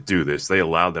companies to do this. They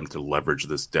allowed them to leverage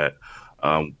this debt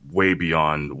way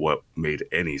beyond what made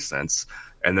any sense.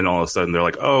 And then all of a sudden they're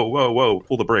like, oh, whoa,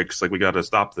 pull the brakes. Like, we got to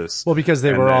stop this. Well, because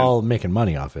they were all making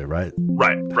money off it, right?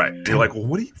 Right. They're like, well,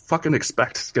 what do you fucking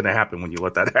expect is going to happen when you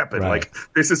let that happen? Right. Like,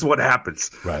 this is what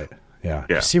happens. Right. Yeah.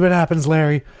 You see what happens,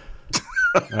 Larry?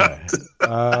 Right.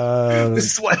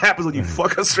 This is what happens when you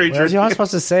fuck a stranger. Well, you're not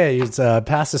supposed to say it's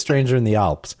pass a stranger in the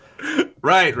Alps.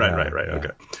 Right.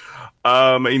 Okay.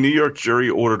 A New York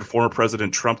jury ordered former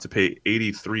President Trump to pay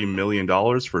 $83 million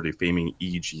for defaming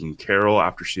E. Jean Carroll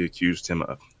after she accused him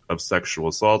of sexual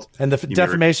assault. And the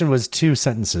defamation was 2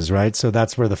 sentences, right? So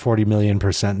that's where the 40 million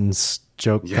per sentence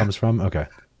joke comes from? Okay.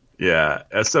 Yeah.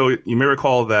 So you may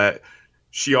recall that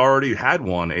she already had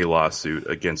won a lawsuit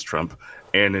against Trump.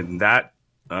 And in that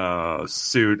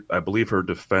suit, I believe her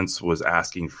defense was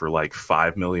asking for like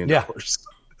 $5 million. Yeah.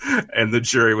 And the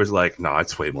jury was like, no,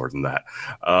 it's way more than that.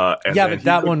 But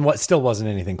that one still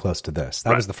wasn't anything close to this.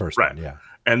 That was the first one, yeah.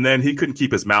 And then he couldn't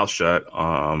keep his mouth shut.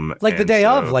 Like the day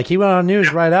of, like he went on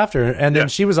news right after. And then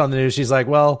she was on the news. She's like,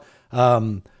 well,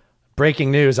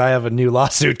 breaking news, I have a new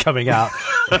lawsuit coming out.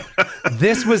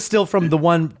 This was still from the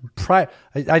one prior.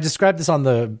 I described this on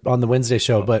the Wednesday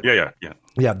show, but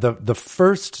Yeah, the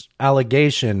first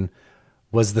allegation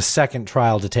was the second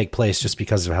trial to take place just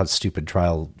because of how stupid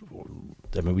trial.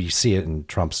 I mean, we see it in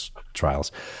Trump's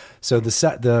trials. So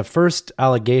the first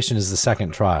allegation is the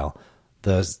second trial.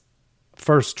 The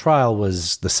first trial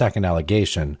was the second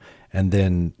allegation, and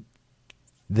then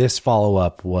this follow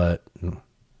up.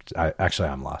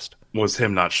 I'm lost. Was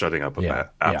him not shutting up about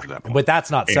after that point. But that's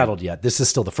not settled yet. This is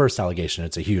still the first allegation.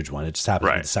 It's a huge one. It just happens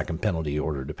to be the second penalty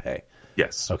order to pay.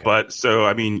 Yes. Okay. But so,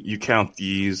 I mean, you count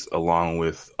these along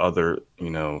with other,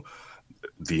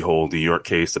 the whole New York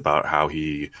case about how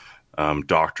he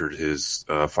doctored his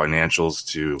financials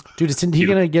to. Dude, isn't he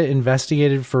going to get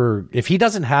investigated for if he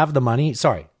doesn't have the money?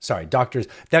 Sorry, doctors.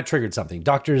 That triggered something.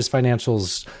 Doctored his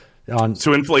financials on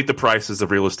to inflate the prices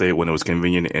of real estate when it was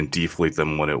convenient and deflate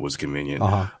them when it was convenient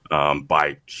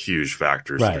by huge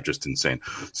factors that are just insane.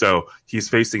 So he's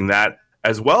facing that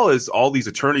as well as all these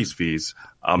attorney's fees,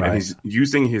 and he's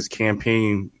using his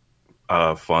campaign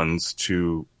funds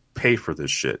to pay for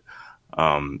this shit,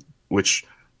 which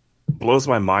blows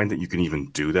my mind that you can even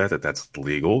do that's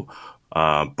legal.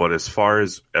 But as far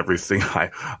as everything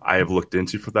I have looked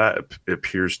into for that, it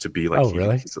appears to be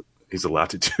like he's allowed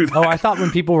to do that. Oh, I thought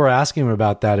when people were asking him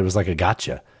about that, it was like a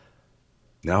gotcha.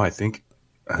 No, I think.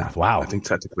 Wow. I think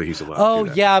technically he's allowed to do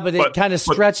that. Yeah, but it kind of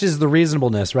stretches the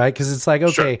reasonableness, right? Because it's like,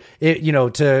 okay,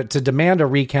 to demand a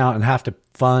recount and have to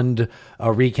fund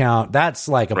a recount, that's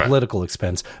like a political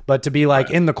expense. But to be like,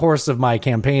 in the course of my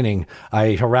campaigning,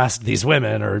 I harassed these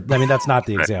women, or, I mean, that's not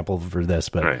the example for this,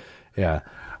 but yeah.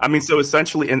 I mean, so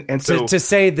essentially, and so to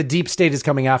say the deep state is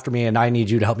coming after me and I need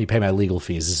you to help me pay my legal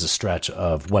fees is a stretch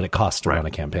of what it costs to run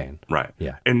a campaign. Right.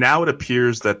 Yeah. And now it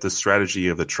appears that the strategy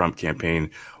of the Trump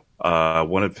campaign,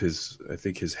 one of his, I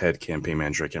think his head campaign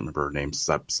manager, I can't remember her name,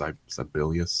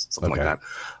 Sibelius, something like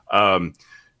that.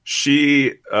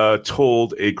 She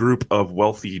told a group of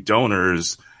wealthy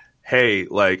donors, hey,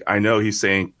 like, I know he's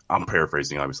saying, I'm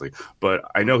paraphrasing, obviously, but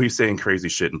I know he's saying crazy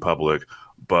shit in public,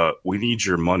 but we need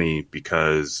your money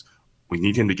because we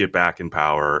need him to get back in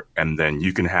power, and then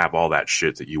you can have all that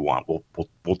shit that you want.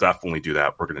 We'll definitely do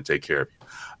that. We're going to take care of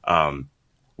you.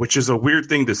 Which is a weird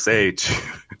thing to say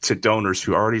to donors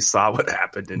who already saw what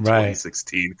happened in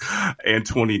 2016 and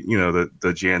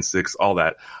the Jan 6, all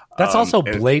that. That's also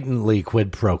blatantly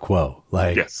quid pro quo,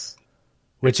 like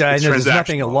which I know there's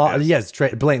nothing a law. Yes,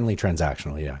 blatantly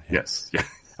transactional. Yeah. Yes. Yeah.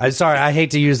 I'm sorry, I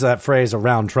hate to use that phrase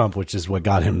around Trump, which is what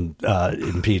got him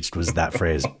impeached. Was that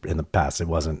phrase in the past? It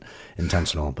wasn't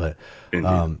intentional, but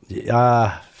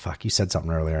fuck, you said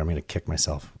something earlier. I'm going to kick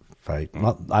myself. I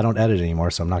don't edit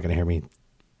anymore, so I'm not going to hear me.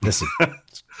 This is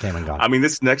came and gone. I mean,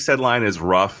 this next headline is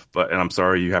rough, and I'm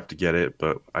sorry you have to get it,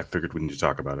 but I figured we need to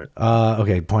talk about it.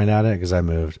 Okay, point at it because I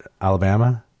moved.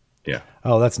 Alabama? Yeah.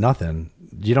 Oh, that's nothing.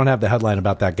 You don't have the headline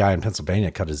about that guy in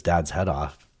Pennsylvania cut his dad's head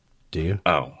off, do you?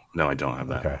 Oh, no, I don't have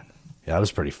that. Okay. Yeah, that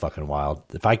was pretty fucking wild.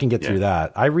 If I can get through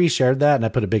that. I reshared that and I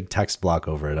put a big text block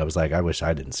over it. I was like, I wish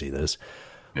I didn't see this.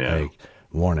 Yeah. Like,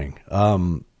 warning.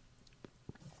 Yeah,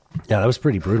 that was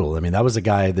pretty brutal. I mean, that was a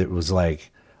guy that was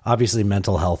like, obviously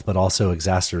mental health, but also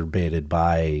exacerbated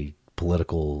by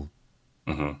political.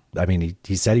 I mean,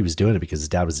 he said he was doing it because his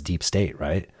dad was a deep state,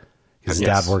 right? Because his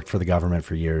dad worked for the government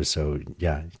for years. So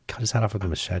yeah, he cut his head off with a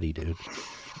machete, dude.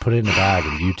 Put it in a bag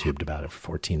and YouTubed about it for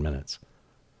 14 minutes.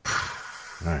 All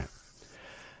right.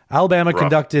 Alabama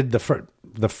conducted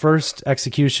the first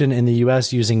execution in the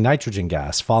U.S. using nitrogen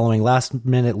gas following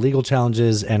last-minute legal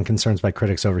challenges and concerns by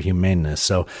critics over humaneness.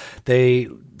 So they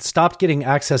stopped getting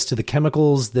access to the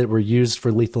chemicals that were used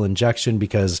for lethal injection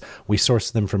because we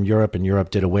sourced them from Europe, and Europe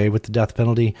did away with the death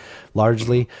penalty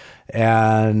largely.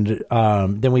 And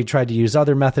then we tried to use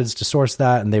other methods to source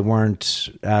that, and they weren't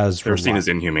as... They were seen as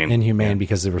inhumane. Inhumane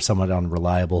because they were somewhat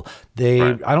unreliable.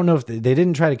 I don't know if they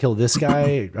didn't try to kill this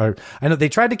guy. Or I know they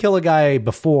tried to kill a guy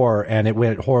before, and it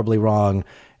went horribly wrong.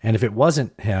 And if it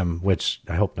wasn't him, which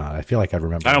I hope not, I feel like I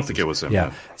remember. I don't think it was him.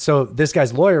 Yeah. So this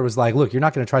guy's lawyer was like, look, you're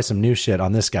not going to try some new shit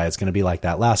on this guy. It's going to be like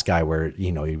that last guy where,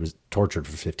 he was tortured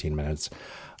for 15 minutes.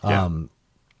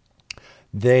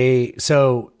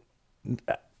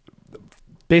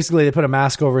 Basically they put a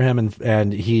mask over him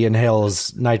and he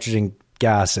inhales nitrogen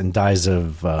gas and dies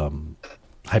of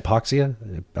hypoxia.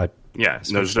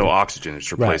 There's no oxygen.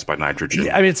 It's replaced by nitrogen.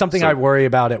 I mean, it's something I worry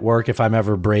about at work if I'm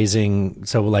ever brazing.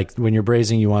 So, like, when you're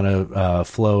brazing, you want to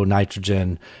flow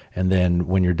nitrogen, and then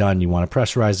when you're done, you want to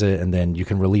pressurize it, and then you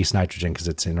can release nitrogen because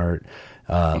it's inert.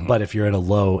 But if you're in a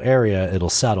low area, it'll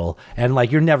settle. And,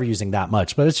 like, you're never using that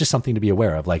much, but it's just something to be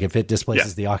aware of. Like, if it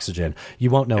displaces the oxygen, you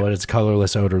won't know it. It's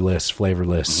colorless, odorless,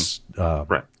 flavorless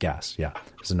gas. Yeah,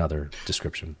 there's another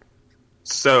description.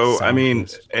 So, I mean,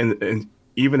 and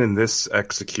even in this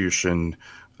execution,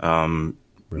 it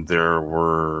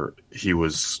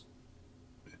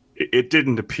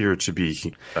didn't appear to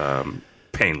be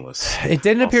painless. It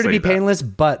didn't appear to be painless,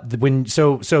 but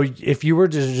so if you were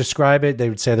to describe it, they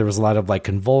would say there was a lot of like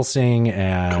convulsing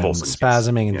and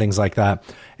spasming and things like that.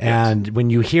 And when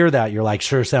you hear that, you're like,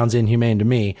 sure, sounds inhumane to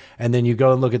me. And then you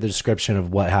go and look at the description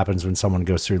of what happens when someone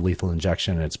goes through lethal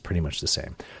injection, and it's pretty much the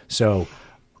same. So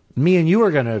me and you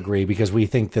are going to agree because we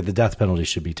think that the death penalty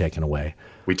should be taken away.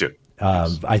 We do.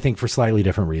 I think for slightly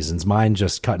different reasons. Mine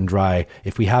just cut and dry.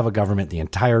 If we have a government, the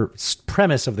entire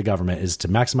premise of the government is to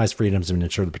maximize freedoms and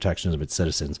ensure the protection of its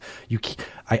citizens.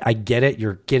 I get it.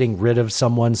 You're getting rid of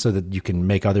someone so that you can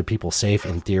make other people safe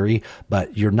in theory,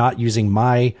 but you're not using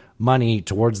my money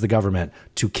towards the government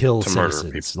to kill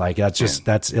citizens. Like that's just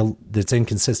that's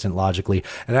inconsistent logically,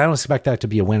 and I don't expect that to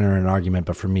be a winner in an argument,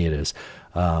 but for me it is.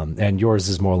 And yours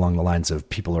is more along the lines of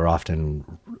people are often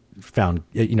found,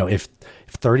 if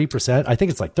 30%, I think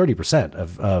it's like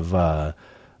 30%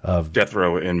 of death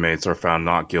row inmates are found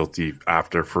not guilty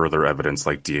after further evidence,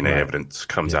 like DNA evidence,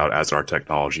 comes out as our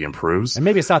technology improves. And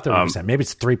maybe it's not 30%, maybe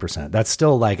it's 3%. That's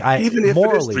still like even if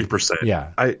morally, it is 3%.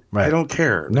 Yeah, I don't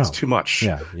care. No. It's too much.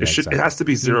 Yeah, it has to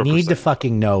be 0%. You need to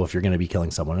fucking know if you're going to be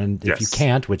killing someone, and if you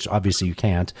can't, which obviously you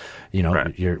can't,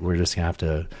 we're just gonna have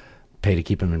to pay to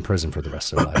keep him in prison for the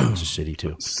rest of his life, which is shitty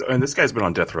too. And this guy's been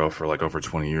on death row for like over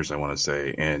 20 years, I want to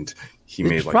say, and he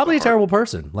made like probably a terrible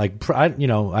person. Like I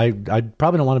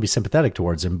probably don't want to be sympathetic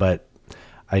towards him, but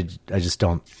I just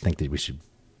don't think that we should.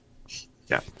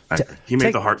 Yeah, he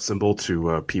made the heart symbol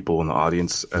to people in the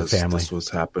audience as this was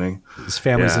happening. His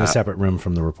family's in a separate room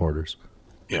from the reporters.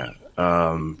 Yeah.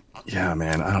 Yeah,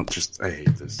 man, I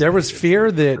hate this. There was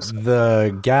fear that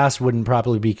the gas wouldn't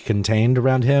properly be contained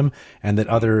around him, and that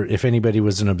if anybody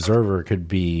was an observer, could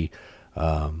be,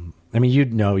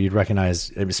 you'd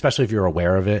recognize, especially if you're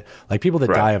aware of it. Like people that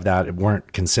die of that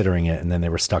weren't considering it, and then they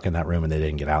were stuck in that room and they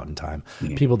didn't get out in time.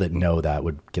 Mm-hmm. People that know that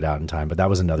would get out in time, but that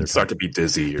was another. Start to be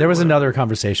dizzy. There was another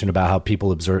conversation about how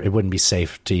people observe. It wouldn't be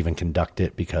safe to even conduct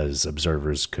it because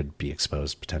observers could be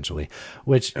exposed potentially.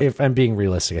 Which, if I'm being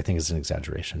realistic, I think is an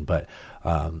exaggeration. But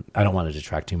I don't want to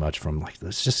detract too much from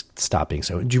let's just stop being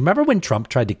so. Do you remember when Trump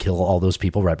tried to kill all those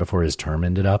people right before his term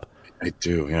ended up? I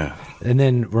do, yeah. And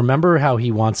then remember how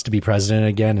he wants to be president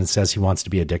again and says he wants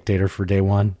to be a dictator for day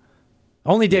one?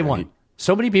 Only day one.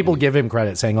 So many people give him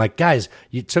credit saying like, guys,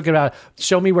 you took it out.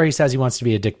 Show me where he says he wants to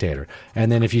be a dictator.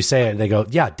 And then if you say it, they go,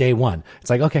 yeah, day one.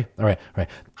 It's like, okay, all right.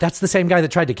 That's the same guy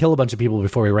that tried to kill a bunch of people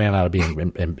before he ran out of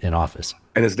being in office.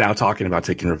 And is now talking about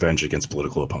taking revenge against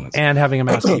political opponents. And having a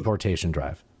mass deportation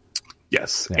drive.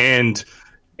 Yes. Yeah.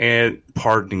 And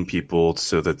pardoning people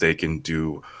so that they can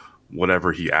do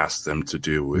whatever he asked them to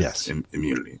do with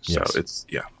immunity. So it's,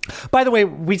 By the way,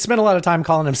 we spent a lot of time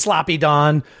calling him Sloppy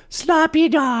Don. Sloppy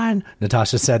Don.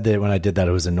 Natasha said that when I did that,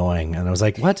 it was annoying. And I was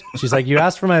like, what? She's like, you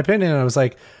asked for my opinion. And I was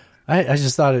like, I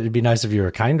just thought it'd be nice if you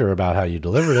were kinder about how you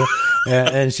delivered it.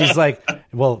 And she's like,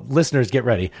 well, listeners, get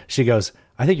ready. She goes,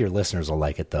 I think your listeners will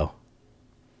like it, though.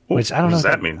 Which I don't know. What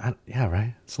does that mean? Yeah,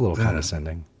 right. It's a little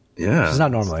condescending. Yeah. She's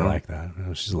not normally like that.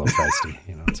 She's a little feisty.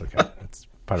 It's okay. It's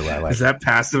part of what I like. Is that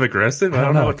passive aggressive? I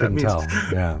don't know what that means. Tell.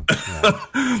 Yeah.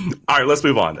 All right, let's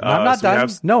move on. I'm not done.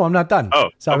 No, I'm not done. Oh,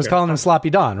 so I was calling him Sloppy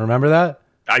Don. Remember that?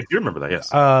 I do remember that,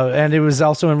 yes. And it was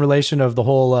also in relation of the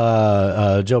whole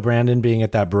Joe Brandon being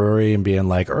at that brewery and being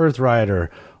like, Earth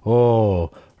Rider.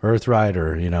 Oh, Earth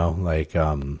Rider,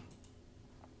 I'm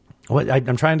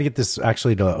trying to get this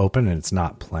actually to open and it's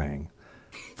not playing.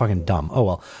 Fucking dumb. Oh,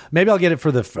 well, maybe I'll get it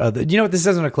for the you know what? This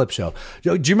isn't a clip show.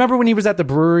 Do you remember when he was at the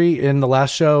brewery in the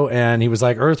last show and he was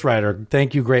like, Earth Rider,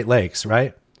 thank you, Great Lakes,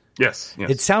 right? Yes.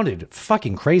 It sounded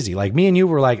fucking crazy. Like me and you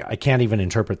were like, I can't even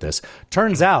interpret this.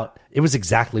 Turns out it was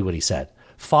exactly what he said.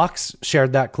 Fox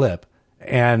shared that clip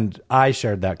and I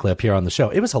shared that clip here on the show.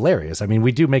 It was hilarious. I mean,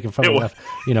 we do make fun of enough,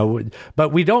 but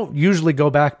we don't usually go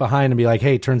back behind and be like,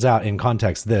 hey, turns out in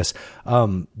context this.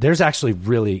 There's actually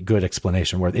really good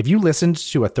explanation where if you listened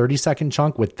to a 30-second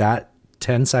chunk with that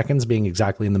 10 seconds being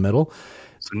exactly in the middle,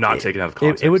 so not taken out of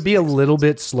context, it would be a little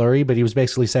bit slurry, but he was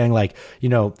basically saying like,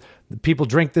 people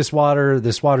drink this water is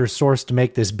sourced to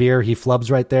make this beer. He flubs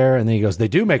right there. And then he goes, they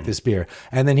do make this beer.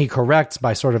 And then he corrects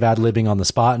by sort of ad-libbing on the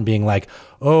spot and being like,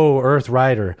 oh, Earth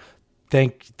Rider,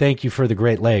 thank you for the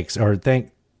Great Lakes, or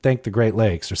thank the Great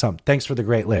Lakes or something. Thanks for the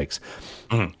Great Lakes.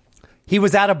 Mm-hmm. He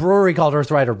was at a brewery called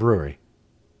Earth Rider Brewery.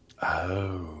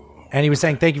 Oh. And he was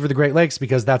saying, thank you for the Great Lakes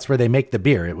because that's where they make the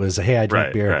beer. It was, hey, I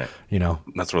drink beer,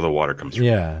 That's where the water comes from.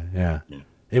 Yeah.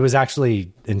 It was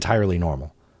actually entirely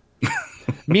normal.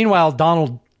 Meanwhile,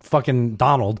 Donald,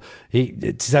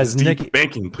 it says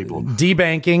debanking people.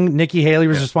 Debanking. Nikki Haley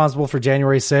was responsible for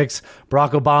January 6th.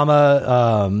 Barack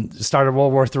Obama started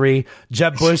World War III.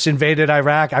 Jeb Bush invaded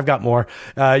Iraq. I've got more.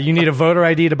 You need a voter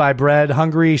ID to buy bread.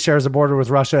 Hungary shares a border with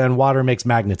Russia, and water makes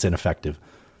magnets ineffective.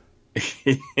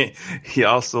 He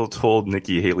also told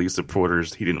Nikki Haley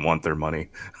supporters he didn't want their money.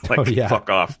 Fuck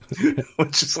off.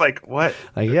 Which is like, what?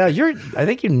 I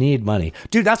think you need money.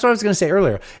 Dude, that's what I was going to say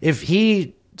earlier.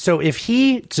 So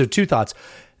two thoughts.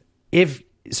 If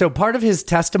So part of his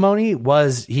testimony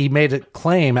was he made a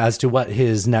claim as to what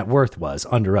his net worth was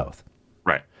under oath.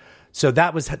 Right. So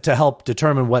that was to help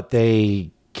determine what they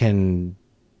can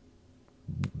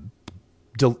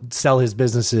sell his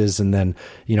businesses. And then,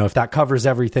 if that covers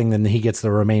everything, then he gets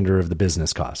the remainder of the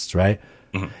business costs, right?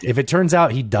 Mm-hmm. If it turns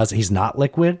out he's not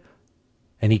liquid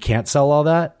and he can't sell all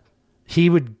that, he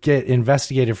would get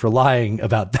investigated for lying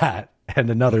about that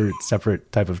and another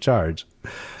separate type of charge.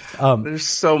 There's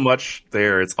so much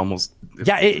there. It's almost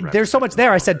there's so much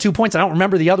there. I said 2 points. I don't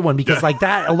remember the other one because like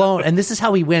that alone. And this is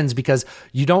how he wins, because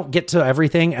you don't get to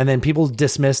everything, and then people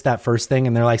dismiss that first thing,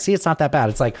 and they're like, "See, it's not that bad."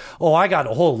 It's like, "Oh, I got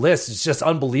a whole list. It's just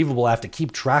unbelievable. I have to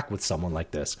keep track with someone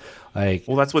like this." Like,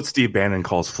 well, that's what Steve Bannon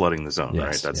calls flooding the zone,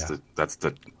 right? That's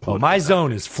the. Oh, my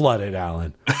zone is flooded,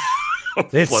 Alan.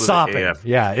 It's sopping.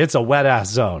 Yeah, it's a wet ass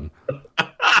zone.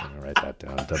 Write that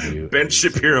down. Ben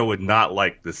Shapiro would not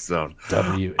like this zone.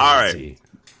 WAC. All right.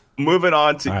 Moving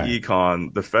on to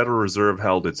econ, the Federal Reserve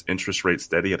held its interest rate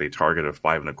steady at a target of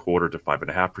 5.25% to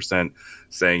 5.5%,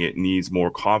 saying it needs more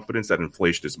confidence that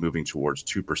inflation is moving towards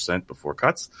 2% before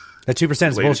cuts. That 2%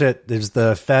 is bullshit. There's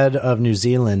the Fed of New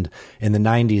Zealand in the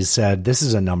 90s said this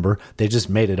is a number. They just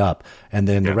made it up. And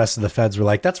then the rest of the Feds were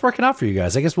like, that's working out for you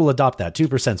guys. I guess we'll adopt that.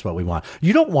 2% is what we want.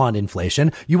 You don't want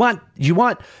inflation. You want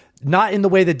not in the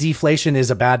way that deflation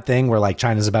is a bad thing, where like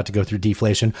China's about to go through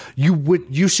deflation.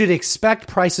 You should expect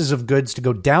prices of goods to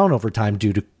go down over time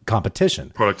due to competition,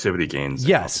 productivity gains.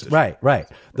 Yes, right.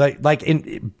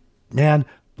 Man,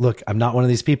 look, I'm not one of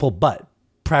these people, but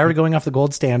prior to going off the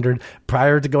gold standard,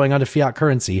 prior to going onto fiat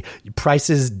currency,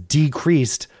 prices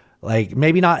decreased, like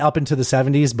maybe not up into the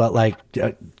 70s, but like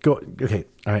okay,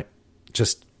 all right,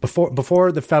 just.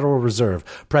 Before the Federal Reserve,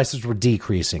 prices were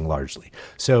decreasing largely.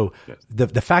 So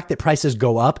the fact that prices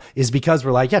go up is because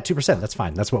we're like, 2%, that's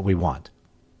fine. That's what we want.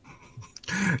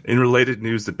 In related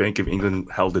news, the Bank of England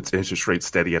held its interest rate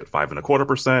steady at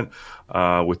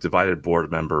 5.25%, with divided board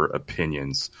member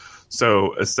opinions.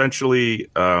 So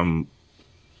essentially,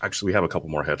 actually, we have a couple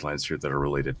more headlines here that are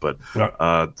related, but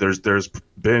there's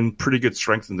been pretty good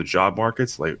strength in the job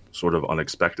markets, like sort of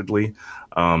unexpectedly.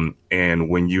 And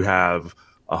when you have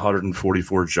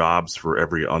 144 jobs for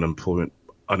every unemployed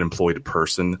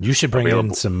person. You should bring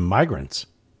in some migrants.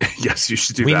 Yes, you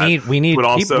should do that. We need. But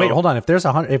also, wait, hold on. If there's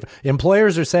if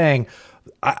employers are saying,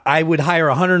 I would hire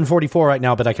 144 right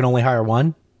now, but I can only hire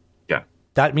one. Yeah,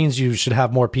 that means you should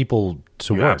have more people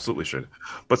to work. Absolutely should.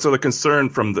 But so the concern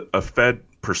from a Fed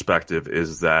perspective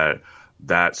is that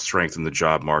strength in the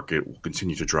job market will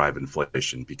continue to drive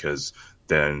inflation, because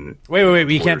then wait.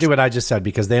 We can't do what I just said,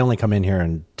 because they only come in here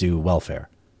and do welfare.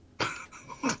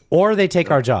 Or they take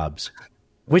our jobs.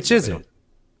 Which is it?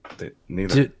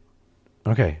 Neither.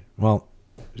 Okay. Well,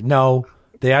 no.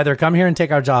 They either come here and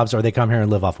take our jobs, or they come here and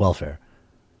live off welfare.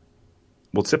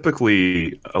 Well,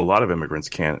 typically, a lot of immigrants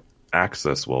can't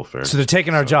access welfare. So they're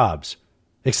taking our jobs.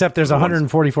 Except there's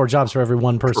 144 jobs for every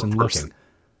one person looking.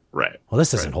 Right. Well,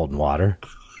 this isn't holding water.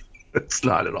 It's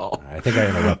not at all. I think I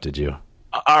interrupted you.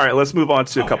 All right, let's move on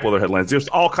to a couple other headlines. There's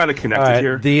all kind of connected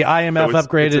here. The IMF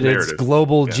upgraded its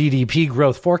global GDP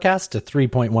growth forecast to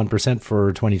 3.1%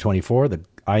 for 2024. The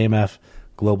IMF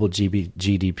global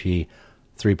GDP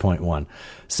 3.1,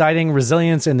 citing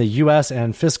resilience in the U.S.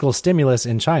 and fiscal stimulus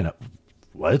in China.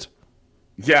 What?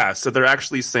 Yeah, so they're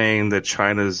actually saying that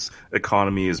China's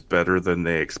economy is better than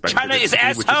they expected. China is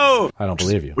asshole. I don't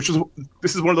believe you.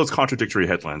 This is one of those contradictory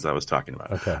headlines I was talking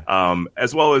about. Okay.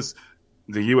 As well as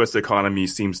the U.S. economy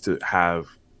seems to have,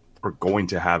 or going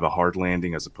to have, a hard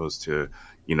landing, as opposed to,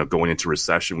 going into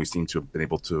recession. We seem to have been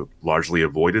able to largely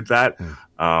avoided that.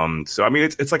 So, I mean,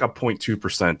 it's like a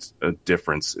 0.2%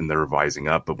 difference in the revising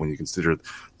up. But when you consider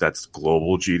that's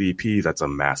global GDP, that's a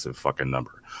massive fucking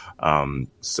number.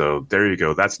 So there you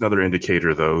go. That's another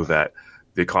indicator, though, that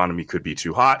the economy could be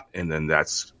too hot. And then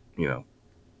that's,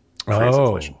 creates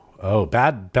inflation. Oh,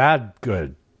 bad,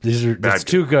 good. That's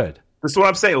too good. This is what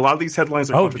I'm saying. A lot of these headlines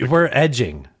are. We're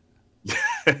edging.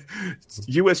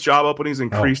 U.S. job openings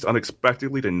increased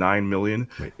unexpectedly to 9 million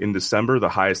in December, the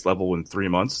highest level in 3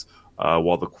 months,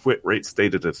 while the quit rate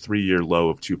stayed at a 3-year low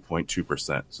of 2.2%.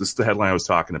 So this is the headline I was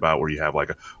talking about, where you have like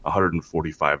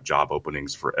 145 job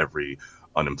openings for every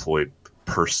unemployed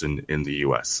person in the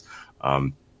U.S. I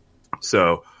mean,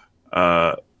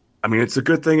 it's a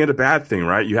good thing and a bad thing,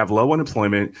 right? You have low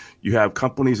unemployment. You have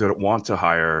companies that want to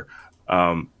hire,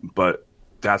 but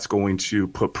that's going to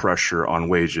put pressure on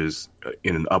wages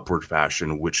in an upward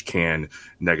fashion, which can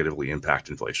negatively impact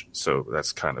inflation. So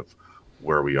that's kind of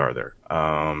where we are there.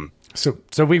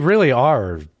 So we really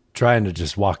are trying to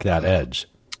just walk that edge.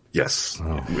 Yes.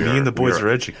 Me and the boys are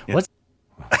edging. Yeah. What?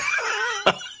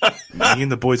 Me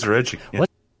and the boys are edging. Yeah. What?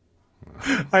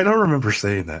 I don't remember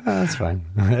saying that. That's fine.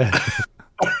 All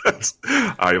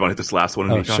right, you want to hit this last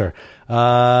one? Oh, sure.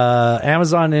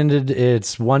 Amazon ended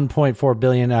its $1.4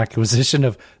 billion acquisition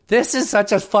of. This is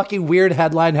such a fucking weird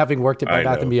headline, having worked at Bed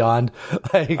Bath & Beyond.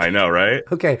 Like, I know, right?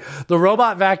 Okay, the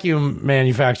robot vacuum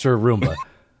manufacturer Roomba,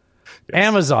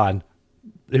 Amazon,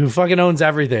 who fucking owns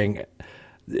everything.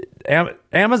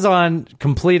 Amazon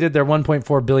completed their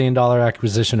 $1.4 billion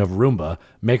acquisition of Roomba,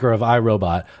 maker of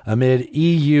iRobot, amid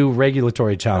EU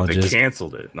regulatory challenges. They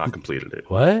canceled it, not completed it.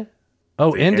 What?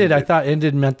 Oh, ended. I thought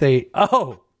ended meant they.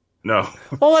 Oh, no.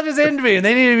 Well, what does end mean?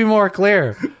 They need to be more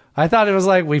clear. I thought it was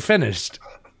like we finished.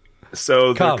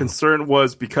 So their concern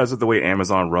was because of the way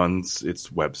Amazon runs its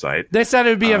website. They said it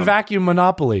would be a vacuum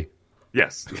monopoly.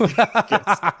 Yes.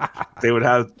 Yes. They would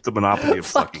have the monopoly of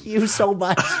Fuck you so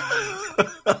much.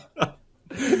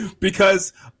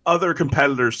 Because other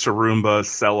competitors to Roomba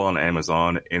sell on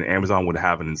Amazon, and Amazon would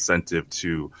have an incentive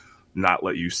to not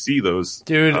let you see those.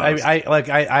 Dude,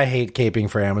 I hate caping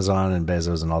for Amazon and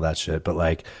Bezos and all that shit, but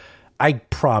like, I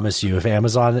promise you, if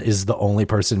Amazon is the only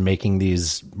person making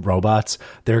these robots,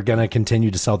 they're going to continue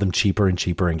to sell them cheaper and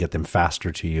cheaper and get them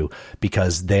faster to you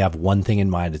because they have one thing in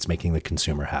mind. It's making the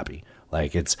consumer happy.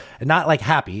 Like, it's not like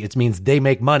happy. It means they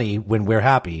make money when we're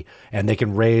happy, and they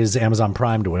can raise Amazon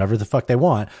Prime to whatever the fuck they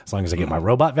want as long as I get my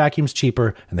robot vacuums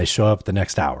cheaper and they show up the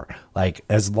next hour. Like,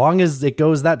 as long as it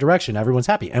goes that direction, everyone's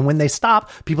happy. And when they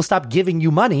stop, people stop giving you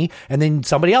money, and then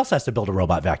somebody else has to build a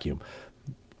robot vacuum.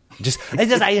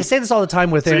 I say this all the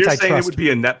time with antitrust. You're saying it would be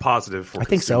a net positive for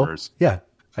consumers. So. Yeah.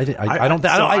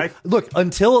 Look,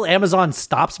 until Amazon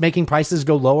stops making prices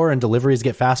go lower and deliveries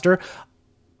get faster,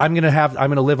 I'm going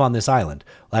to live on this island.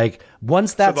 Like,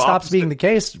 once that stops being the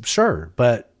case, sure.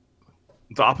 But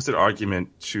the opposite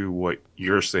argument to what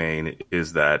you're saying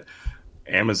is that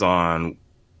Amazon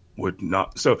would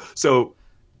not. So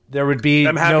there would be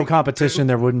no competition.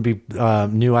 There wouldn't be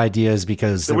new ideas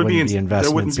because there wouldn't be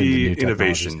investments in the new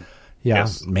innovation. Yeah,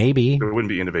 yes, maybe. There wouldn't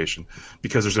be innovation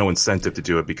because there's no incentive to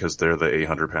do it because they're the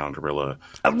 800-pound gorilla.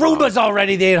 A Roomba's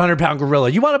already the 800-pound gorilla.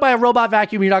 You want to buy a robot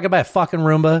vacuum, you're not going to buy a fucking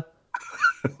Roomba.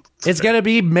 It's going to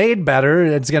be made better.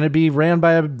 It's going to be ran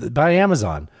by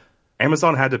Amazon.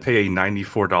 Amazon had to pay a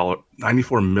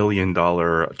 $94 million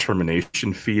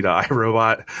termination fee to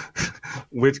iRobot.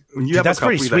 Which that's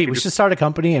pretty sweet. We should start a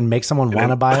company and make someone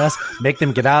want to buy us, make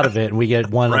them get out of it, and we get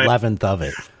 1/11th of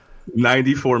it.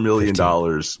 $94 million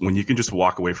when you can just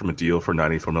walk away from a deal for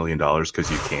 $94 million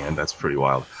because you can. That's pretty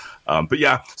wild. But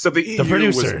yeah, so the EU, the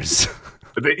producers,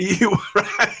 the EU,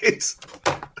 right?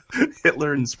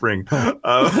 Hitler in spring.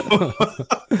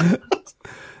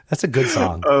 That's a good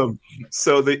song.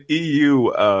 So the EU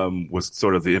was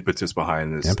sort of the impetus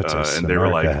behind this, and they were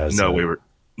like, "No, we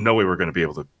were going to be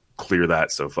able to clear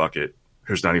that. So fuck it.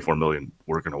 Here's 94 million.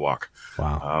 We're going to walk."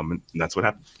 Wow. And that's what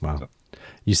happened. Wow. So.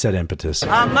 You said impetus.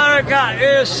 America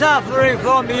is suffering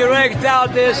from erectile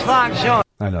dysfunction.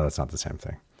 I know that's not the same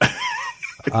thing.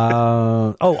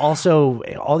 Also,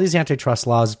 all these antitrust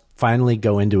laws finally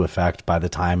go into effect by the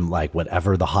time, like,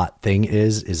 whatever the hot thing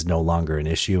is no longer an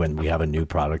issue, and we have a new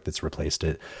product that's replaced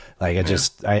it. Like, I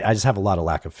just have a lot of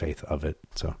lack of faith of it.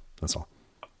 So that's all.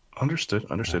 Understood.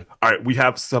 All right, we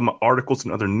have some articles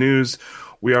and other news.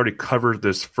 We already covered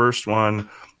this first one.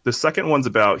 The second one's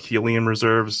about helium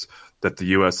reserves that the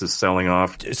U.S. is selling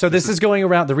off. So this is going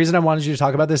around. The reason I wanted you to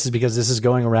talk about this is because this is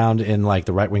going around in like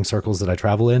the right-wing circles that I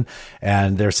travel in.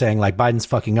 And they're saying like Biden's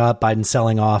fucking up. Biden's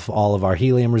selling off all of our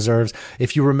helium reserves.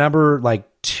 If you remember, like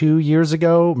 2 years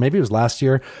ago, maybe it was last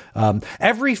year,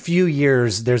 every few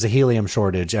years there's a helium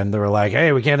shortage and they're like,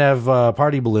 hey, we can't have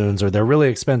party balloons or they're really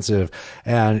expensive.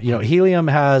 And, you know, helium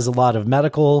has a lot of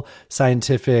medical,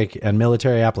 scientific, and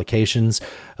military applications,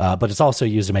 but it's also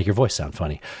used to make your voice sound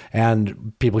funny.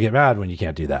 And people get mad when you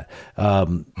can't do that.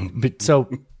 So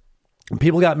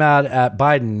people got mad at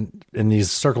Biden in these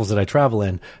circles that I travel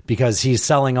in because he's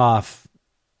selling off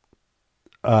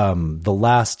the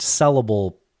last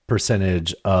sellable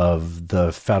percentage of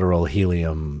the federal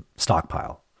helium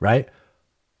stockpile, right?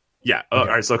 Yeah. All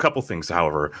right. So a couple things,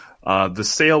 however. The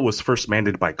sale was first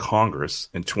mandated by Congress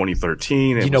in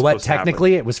 2013. You know what?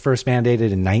 Technically, it was first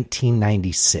mandated in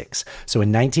 1996. So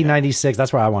in 1996,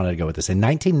 that's where I wanted to go with this. In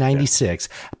 1996,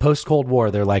 post-Cold War,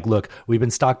 they're like, look, we've been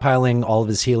stockpiling all of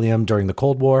this helium during the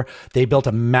Cold War. They built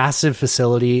a massive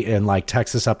facility in like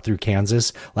Texas up through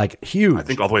Kansas, like huge. I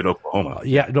think all the way to Oklahoma.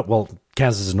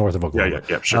 Kansas is north of Oklahoma.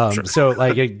 Yeah, sure. So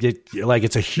like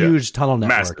it's a huge tunnel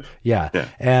network. Massive. Yeah.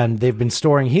 And they've been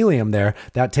storing helium there.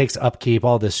 That takes upkeep,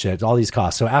 all this shit, all these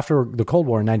costs. So after the Cold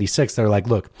War in 96, they're like,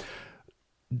 look,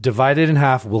 divide it in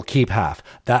half, we'll keep half.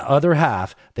 That other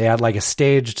half, they had like a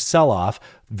staged sell-off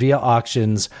via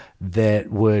auctions that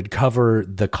would cover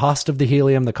the cost of the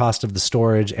helium, the cost of the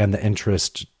storage, and the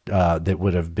interest that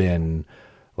would have been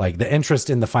like the interest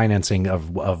in the financing of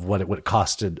what it would have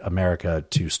costed America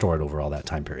to store it over all that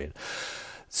time period.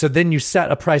 So then you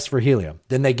set a price for helium.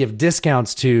 Then they give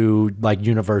discounts to like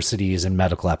universities and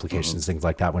medical applications, things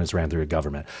like that when it's ran through a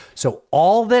government. So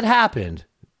all that happened,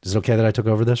 is it okay that I took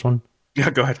over this one? Yeah,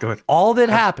 go ahead. All that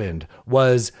happened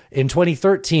was in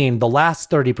 2013, the last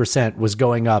 30% was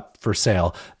going up for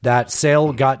sale. That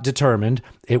sale got determined.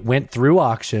 It went through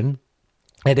auction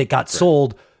and it got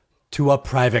sold to a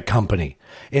private company.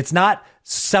 It's not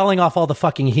selling off all the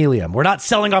fucking helium. We're not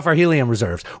selling off our helium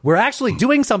reserves. We're actually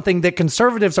doing something that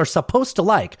conservatives are supposed to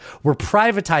like. We're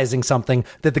privatizing something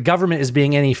that the government is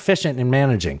being inefficient in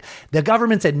managing. The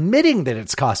government's admitting that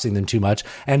it's costing them too much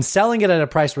and selling it at a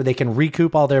price where they can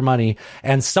recoup all their money,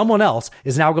 and someone else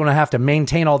is now going to have to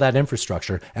maintain all that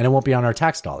infrastructure, and it won't be on our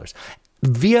tax dollars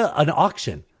via an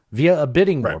auction, via a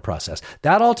bidding war process.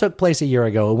 That all took place a year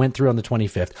ago. It went through on the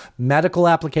 25th. Medical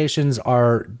applications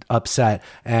are upset,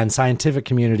 and scientific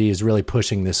community is really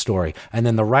pushing this story. And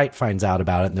then the right finds out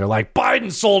about it, and they're like,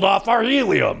 Biden sold off our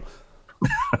helium.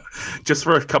 Just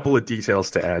for a couple of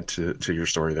details to add to your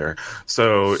story there.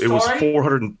 So it was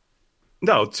 400...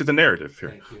 No, to the narrative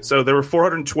here. So there were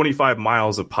 425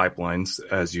 miles of pipelines,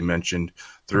 as you mentioned,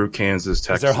 through Kansas,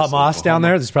 Texas. Is there Hamas Oklahoma. down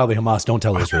there? There's probably Hamas. Don't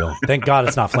tell Israel. Thank God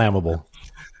it's not flammable.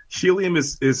 Helium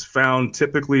is found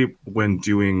typically when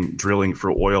doing drilling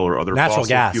for oil or other natural fossil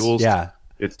gas fuels. Yeah.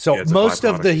 It's most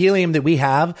of the helium that we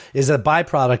have is a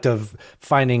byproduct of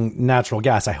finding natural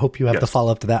gas. I hope you have the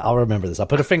follow up to that. I'll remember this. I'll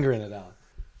put a finger in it, Alan.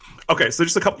 Okay, so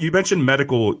just a couple. You mentioned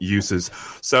medical uses.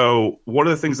 So one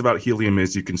of the things about helium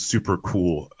is you can super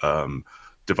cool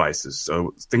devices.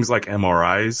 So things like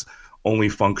MRIs only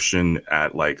function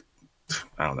at like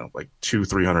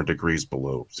 200-300 degrees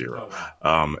below zero.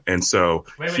 And so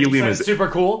helium is super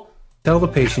cool. Tell the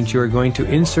patient you are going to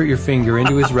insert your finger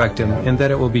into his rectum and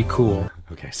that it will be cool.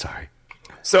 Okay, sorry.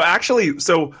 So actually,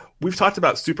 we've talked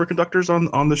about superconductors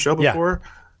on the show before.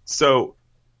 Yeah. So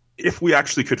if we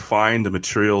actually could find a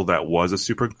material that was a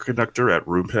superconductor at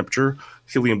room temperature,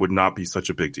 helium would not be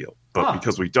such a big deal. But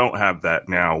because we don't have that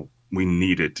now, we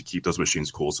need it to keep those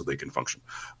machines cool so they can function.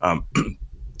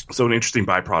 So an interesting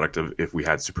byproduct of if we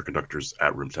had superconductors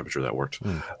at room temperature that worked.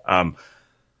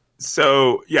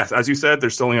 So yes, as you said,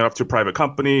 they're selling it off to a private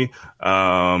company.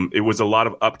 It was a lot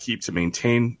of upkeep to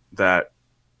maintain that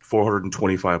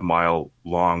 425 mile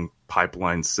long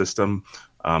pipeline system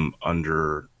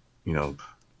under,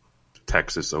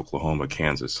 Texas, Oklahoma,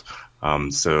 Kansas.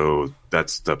 So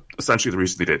that's essentially the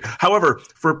reason they did. However,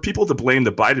 for people to blame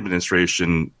the Biden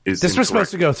administration is this was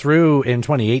supposed to go through in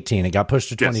 2018. It got pushed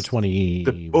to 2020.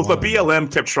 The BLM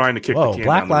kept trying to kick the can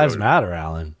Black down the Lives road. Matter,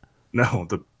 Alan. No,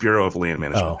 the Bureau of Land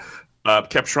Management.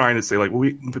 Kept trying to say like, well,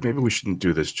 maybe we shouldn't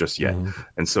do this just yet,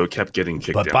 and so it kept getting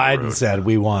kicked. But down Biden the road. said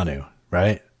we want to,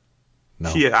 right? No.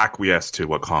 He acquiesced to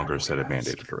what Congress had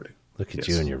mandated already. Look at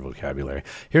you and your vocabulary.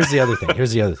 Here's the other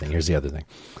thing.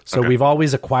 So we've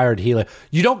always acquired helium.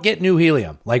 You don't get new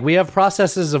helium. Like we have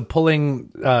processes of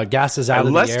pulling gases out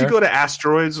unless of the air. You go to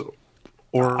asteroids.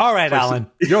 Or all right,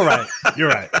 Alan. You're right.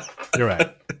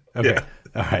 Okay. Yeah.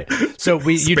 All right. So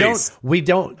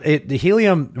the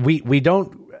helium. We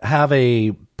don't have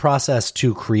a process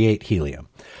to create helium.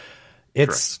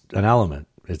 It's an element.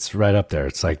 It's right up there.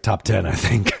 It's like top 10, I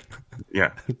think.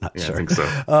 Yeah, sure. I think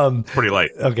so. Pretty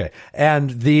light. Okay, and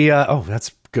the that's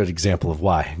a good example of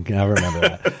why. I remember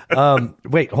that.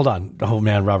 Wait, hold on. Oh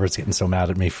man, Robert's getting so mad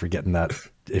at me for getting that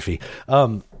iffy.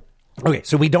 Okay,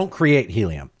 so we don't create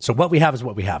helium. So what we have is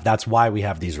what we have. That's why we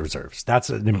have these reserves. That's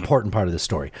an important part of the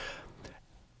story.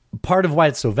 Part of why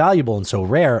it's so valuable and so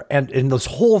rare, and this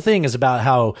whole thing is about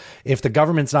how if the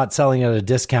government's not selling it at a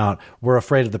discount, we're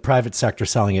afraid of the private sector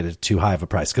selling it at too high of a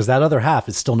price because that other half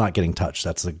is still not getting touched.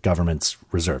 That's the government's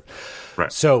reserve.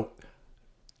 Right. So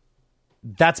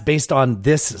that's based on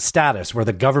this status where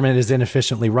the government is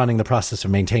inefficiently running the process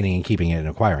of maintaining and keeping it and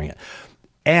acquiring it.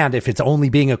 And if it's only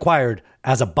being acquired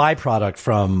as a byproduct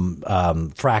from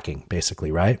fracking,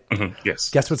 basically, right? Mm-hmm. Yes.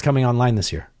 Guess what's coming online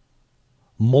this year?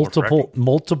 Multiple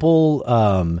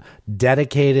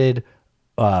dedicated,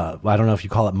 I don't know if you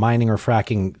call it mining or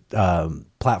fracking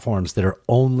platforms that are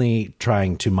only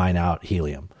trying to mine out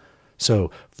helium. So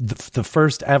the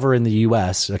first ever in the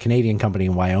U.S., a Canadian company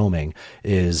in Wyoming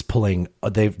is pulling.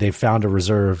 They've found a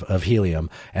reserve of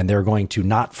helium, and they're going to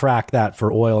not frack that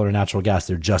for oil or natural gas.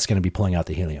 They're just going to be pulling out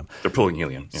the helium. They're pulling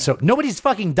helium. Yeah. So nobody's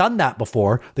fucking done that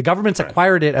before. The government's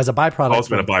acquired it as a byproduct. It's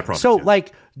been a byproduct. So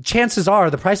chances are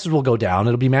the prices will go down.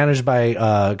 It'll be managed by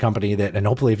a company that, and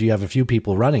hopefully if you have a few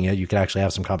people running it, you could actually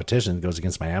have some competition. It goes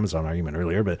against my Amazon argument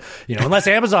earlier, but unless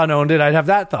Amazon owned it, I'd have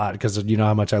that thought because you know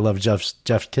how much I love Jeff's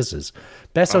Kisses.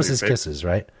 Bezos' Kisses,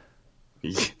 right?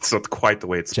 It's not quite the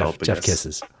way it's spelled. Jeff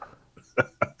Kisses.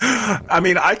 I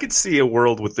mean, I could see a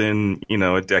world within,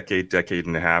 a decade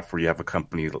and a half where you have a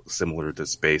company similar to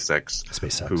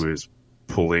SpaceX. Who is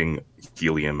pulling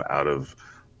helium out of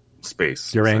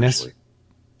space. Uranus?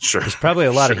 Sure. There's probably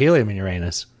a lot of helium in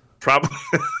Uranus. Probably.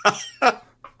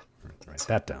 Write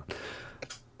that down.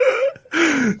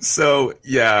 So,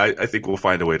 yeah, I think we'll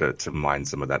find a way to mine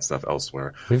some of that stuff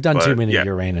elsewhere. We've done too many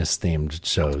Uranus-themed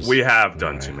shows. We have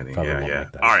done too many. Yeah.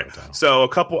 All right. So, a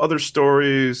couple other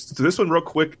stories. So this one real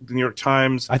quick, the New York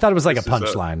Times. I thought it was like a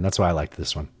punchline. That's why I liked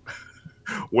this one.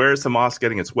 Where is Hamas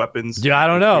getting its weapons? Yeah, I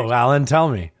don't know. Alan, tell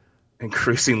me.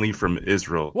 Increasingly from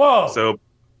Israel. Whoa. So,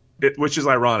 which is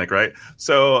ironic, right?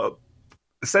 So,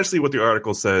 essentially what the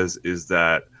article says is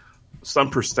that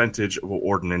some percentage of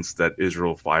ordnance that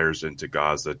Israel fires into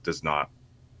Gaza does not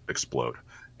explode.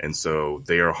 And so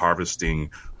they are harvesting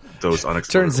those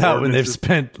unexploded Turns out when they've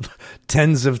spent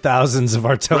tens of thousands of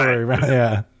artillery. Right.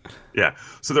 Yeah. Yeah.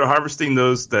 So they're harvesting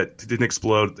those that didn't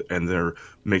explode and they're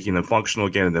making them functional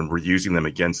again and then reusing them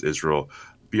against Israel.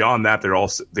 Beyond that,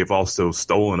 they've also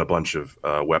stolen a bunch of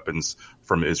weapons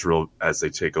from Israel as they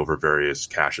take over various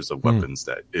caches of weapons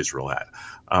that Israel had.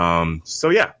 So,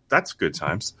 yeah, that's good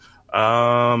times.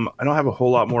 I don't have a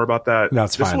whole lot more about that.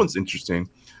 That's this fine. one's interesting.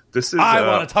 I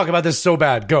want to talk about this so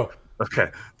bad. Go. Okay.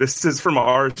 This is from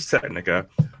Ars Technica.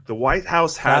 The White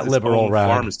House has its own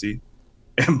pharmacy.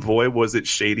 And boy, was it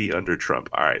shady under Trump.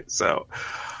 All right. So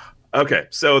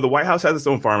the White House has its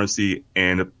own pharmacy,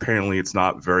 and apparently it's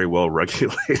not very well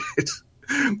regulated.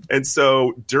 And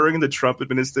so during the Trump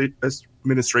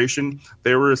administration,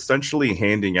 they were essentially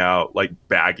handing out like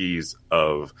baggies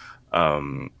of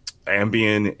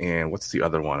Ambien and what's the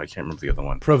other one? I can't remember the other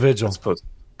one.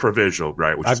 Provigil,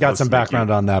 right? I've got some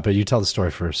background on that, but you tell the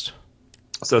story first.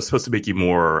 So it's supposed to make you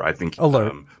more, I think,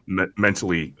 alert,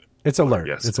 mentally. It's alert.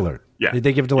 Yes. It's alert. Yeah.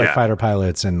 They give it to like fighter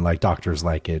pilots and like doctors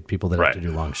like it, people that have to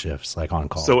do long shifts, like on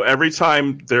call. So every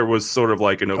time there was sort of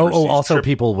like an overseas also trip,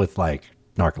 people with like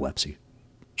narcolepsy.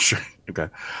 Sure. Okay.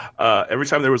 Every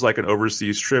time there was like an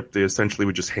overseas trip, they essentially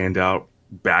would just hand out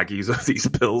baggies of these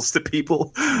pills to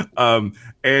people.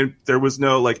 And there was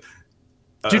no like.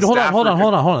 Dude, hold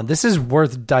on. This is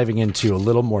worth diving into a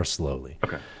little more slowly.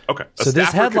 Okay. So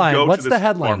this headline, what's the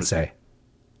headline say?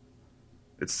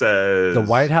 It says the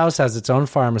White House has its own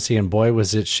pharmacy, and boy,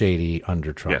 was it shady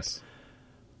under Trump. Yes.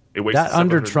 It wasted that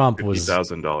under Trump was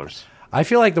 $50,000. I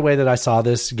feel like the way that I saw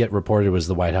this get reported was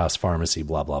the White House pharmacy,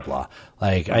 blah, blah, blah.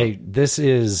 Like this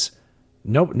is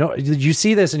no, you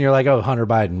see this and you're like, oh, Hunter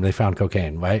Biden, they found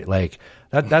cocaine, right? Like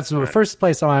that's the first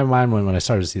place on my mind when I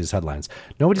started to see these headlines.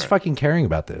 Nobody's fucking caring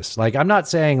about this. Like, I'm not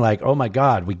saying like, oh my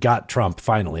God, we got Trump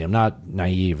finally. I'm not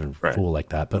naive and fool like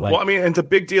that. But like, well, I mean, and the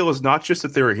big deal is not just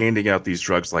that they were handing out these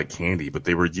drugs like candy, but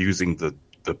they were using the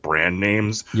brand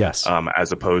names,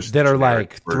 as opposed that to are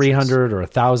like 300 or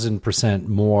 1,000%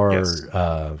 more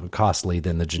costly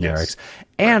than the generics. Yes.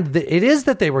 And it is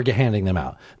that they were handing them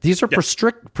out. These are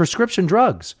prescription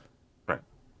drugs. Right.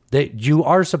 You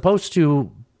are supposed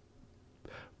to,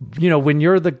 when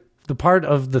you're the part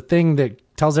of the thing that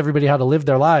tells everybody how to live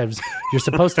their lives, you're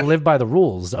supposed to live by the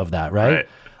rules of that, right?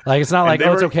 Like, it's not like,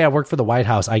 it's okay, I work for the White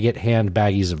House, I get hand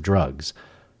baggies of drugs.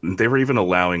 They were even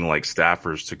allowing like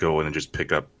staffers to go in and just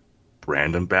pick up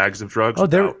random bags of drugs. Oh,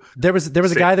 there was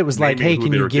a guy that was like, "Hey,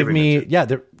 can you give me?"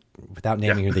 Without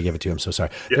naming who they give it to. I'm so sorry.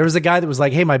 Yeah. There was a guy that was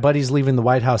like, "Hey, my buddy's leaving the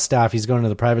White House staff. He's going to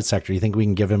the private sector. You think we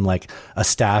can give him like a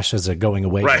stash as a going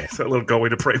away?" Right, a little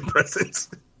going to pray presents.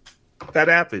 That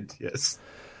happened. Yes.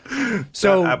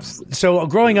 So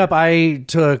growing up, I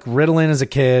took Ritalin as a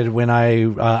kid. When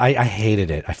I hated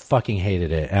it. I fucking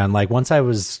hated it. And like once I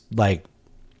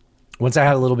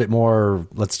had a little bit more,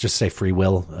 let's just say, free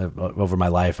will over my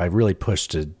life, I really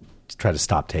pushed to try to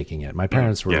stop taking it. My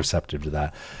parents were receptive to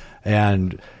that.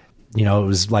 And, it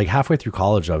was like halfway through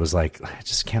college, I was like, I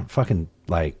just can't fucking,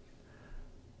 like,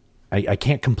 I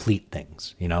can't complete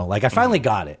things, Like, I finally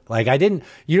got it. Like, I didn't,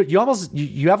 you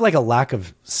have, like, a lack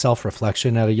of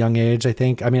self-reflection at a young age, I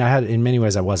think. I mean, in many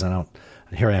ways, I wasn't.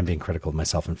 Here I am being critical of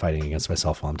myself and fighting against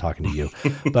myself while I'm talking to you.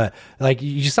 But like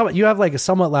you have like a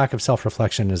somewhat lack of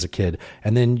self-reflection as a kid,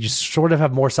 and then you sort of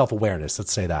have more self-awareness,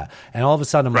 let's say that. And all of a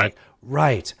sudden I'm like,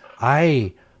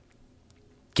 I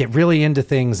get really into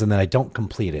things and then I don't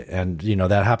complete it. And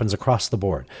that happens across the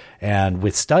board. And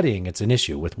with studying, it's an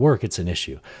issue. With work, it's an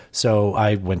issue. So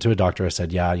I went to a doctor. I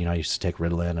said, I used to take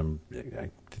Ritalin.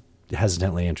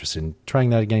 hesitantly interested in trying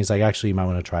that again. He's like, actually, you might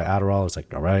want to try Adderall. I was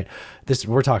like, all right.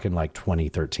 We're talking like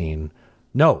 2013.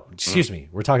 No, excuse me.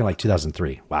 We're talking like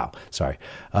 2003. Wow. Sorry.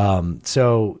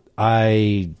 So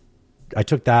I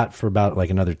took that for about like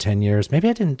another 10 years. Maybe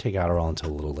I didn't take Adderall until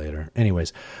a little later.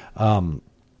 Anyways,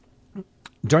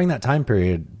 during that time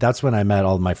period, that's when I met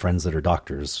all of my friends that are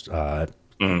doctors.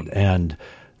 And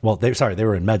well, they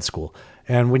were in med school.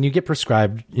 And when you get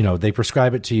prescribed, they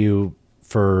prescribe it to you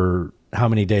for how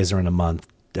many days are in a month.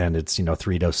 And it's,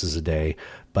 3 doses a day,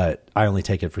 but I only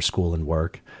take it for school and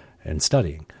work and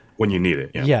studying. When you need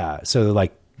it. Yeah. Yeah. So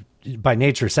like by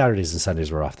nature, Saturdays and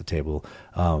Sundays were off the table.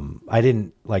 I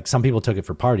didn't like, some people took it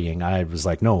for partying. I was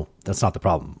like, no, that's not the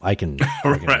problem. I can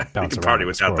right. bounce around. Party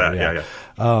without that.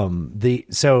 Yeah.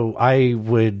 So I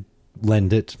would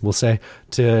lend it, we'll say,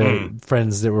 to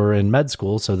friends that were in med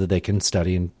school so that they can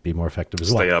study and be more effective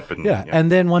as well. Stay up. And, yeah.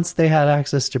 And then once they had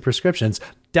access to prescriptions,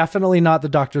 definitely not the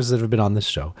doctors that have been on this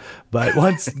show, but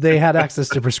once they had access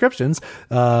to prescriptions,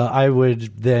 I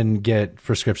would then get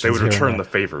prescriptions. They would return the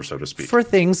favor, so to speak. For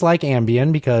things like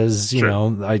Ambien, because,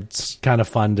 it's kind of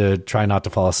fun to try not to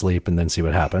fall asleep and then see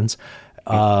what happens.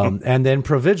 And then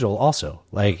Provigil also,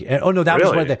 was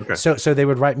what they, so they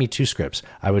would write me 2 scripts.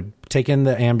 I would take in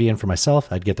the Ambien for myself.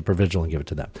 I'd get the Provigil and give it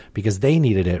to them because they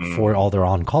needed it for all their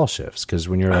on-call shifts. Because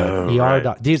when you're an ER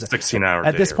doctor, 16 hours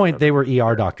at this point, they were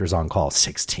ER doctors on call.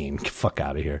 16, fuck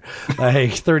out of here.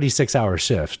 Like 36-hour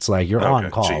shifts. Like you're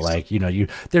on call. Geez. Like,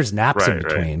 there's naps in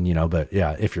between, but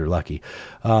yeah, if you're lucky.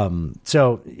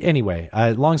 So anyway,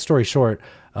 long story short,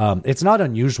 it's not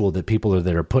unusual that people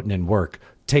that are putting in work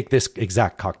take this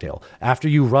exact cocktail after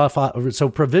you rough out. So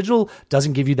Provigil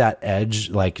doesn't give you that edge,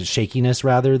 like shakiness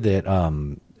rather, that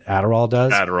Adderall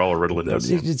does. Adderall or Ritalin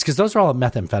does. It's because those are all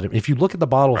methamphetamine. If you look at the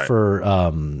bottle for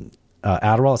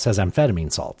Adderall, it says amphetamine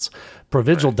salts.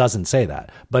 Provigil doesn't say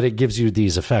that, but it gives you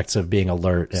these effects of being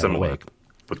alert and awake.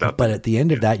 But at the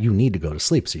end of that, you need to go to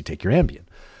sleep, so you take your Ambien.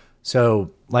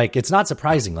 So like, it's not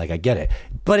surprising. Like I get it,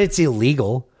 but it's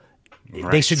illegal.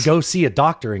 Right. They should go see a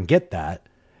doctor and get that.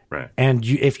 Right. And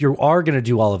if you are going to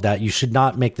do all of that, you should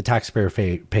not make the taxpayer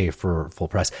pay for full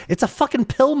price. It's a fucking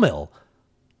pill mill.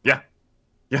 Yeah.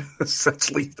 Yeah.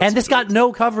 Essentially. And this got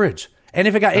no coverage. And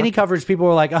if it got any coverage, people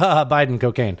were like, Biden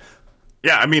cocaine.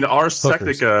 Yeah. I mean, Ars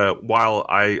Technica, while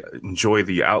I enjoy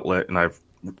the outlet and I've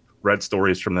read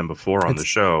stories from them before on the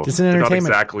show, it's an entertainment.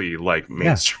 Not exactly like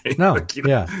mainstream. Yeah. No. Like,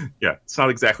 yeah. It's not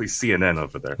exactly CNN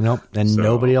over there. Nope. And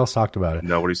nobody else talked about it.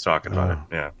 Nobody's talking about it.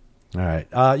 Yeah. All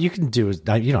right. You can do.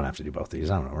 You don't have to do both of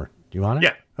these. I don't know. Do you want it?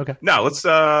 Yeah. Okay. No, let's.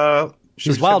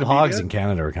 These wild hogs in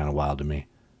Canada are kind of wild to me.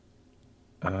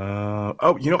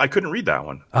 I couldn't read that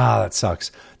one. That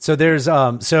sucks. So there's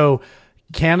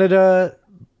Canada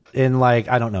in like,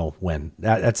 I don't know when,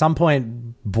 at some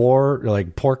point,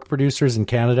 pork producers in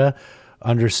Canada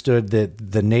understood that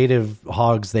the native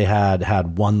hogs they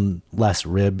had one less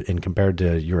rib in compared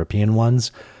to European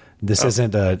ones. This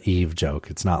isn't an Eve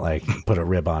joke. It's not like put a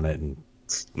rib on it and.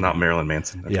 It's not Marilyn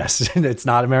Manson. Okay. Yes, it's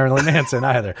not a Marilyn Manson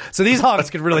either. So these hogs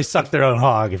could really suck their own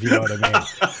hog, if you know what I mean.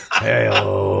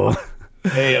 Hey-o.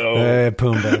 Hey,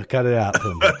 Pumbaa. Cut it out,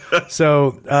 Pumbaa.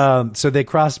 So they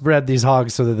crossbred these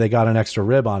hogs so that they got an extra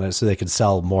rib on it so they could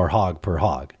sell more hog per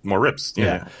hog. More ribs.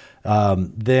 Yeah.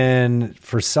 Then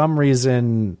for some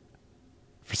reason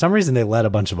they let a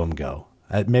bunch of them go.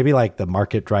 Maybe like the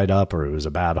market dried up or it was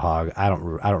a bad hog. I don't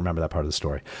remember that part of the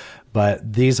story.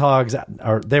 But these hogs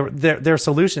are their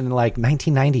solution in like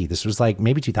 1990. This was like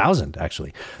maybe 2000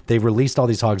 actually. They released all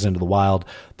these hogs into the wild.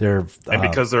 And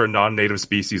because they're a non-native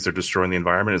species, they're destroying the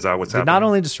environment. Is that what's happening? Not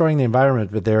only destroying the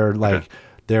environment, but they're like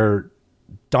they're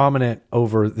dominant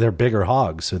over their bigger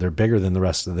hogs. So they're bigger than the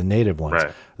rest of the native ones,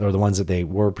 or the ones that they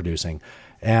were producing.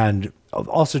 And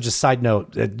also, just side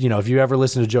note, if you ever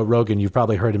listen to Joe Rogan, you've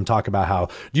probably heard him talk about how,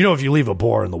 if you leave a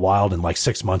boar in the wild in like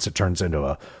 6 months, it turns into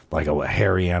a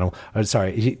hairy animal.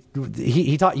 He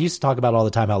used to talk about all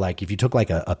the time how like if you took like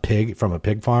a pig from a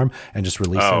pig farm and just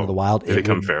released it into the wild,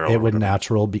 it would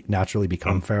naturally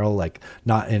become feral, like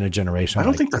not in a generation. I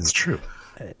don't think that's true.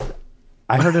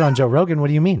 I heard it on Joe Rogan. What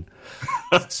do you mean?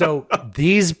 So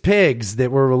these pigs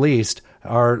that were released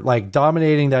are like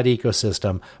dominating that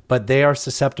ecosystem, but they are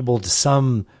susceptible to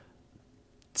some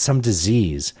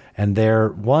disease, and they're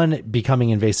becoming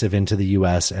invasive into the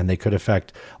US, and they could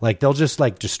affect, like, they'll just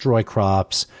like destroy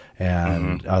crops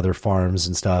and other farms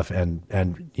and stuff.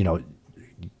 And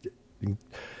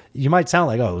you might sound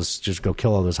like, let's just go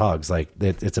kill all those hogs. Like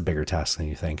it's a bigger task than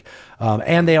you think.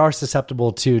 And they are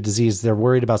susceptible to disease. They're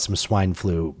worried about some swine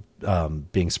flu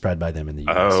being spread by them in the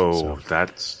US.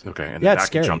 That's okay. And it's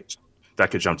scary. That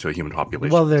could jump to a human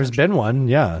population. Well, there's been one.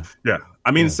 Yeah. Yeah.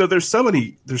 I mean, so there's so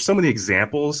many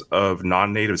examples of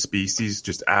non-native species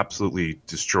just absolutely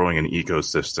destroying an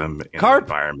ecosystem and Carp,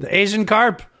 environment. the Asian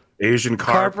carp,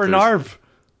 Carp or narp.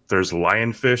 There's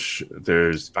lionfish.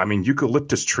 There's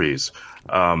eucalyptus trees.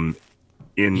 You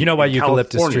know why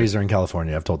eucalyptus California. trees are in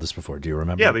California? I've told this before. Do you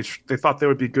remember? Yeah, they thought they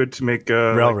would be good to make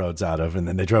railroads out of, and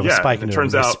then they drove a spike into them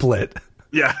and they split.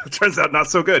 Yeah, it turns out not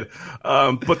so good.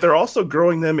 But they're also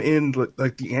growing them in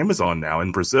like the Amazon now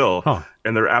in Brazil,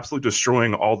 and they're absolutely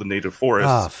destroying all the native forests.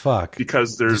 Ah, fuck!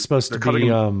 Because they're supposed to be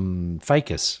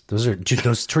ficus.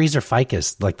 Those trees are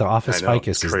ficus. Like the office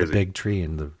ficus is the big tree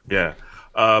in the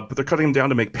but they're cutting them down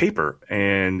to make paper,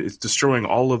 and it's destroying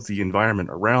all of the environment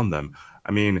around them.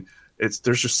 I mean,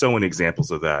 there's just so many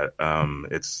examples of that.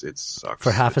 It sucks.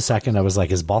 For half a second, I was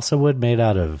like, "Is balsa wood made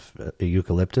out of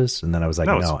eucalyptus?" And then I was like,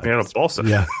 "No, it's made out of balsa."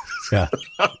 Yeah.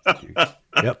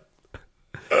 Yep.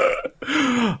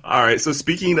 All right. So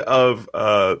speaking of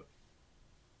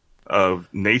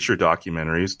nature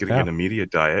documentaries, getting an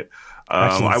immediate diet,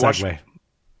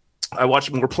 I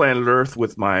watched more Planet Earth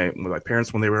with my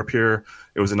parents when they were up here.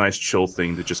 It was a nice chill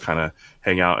thing to just kind of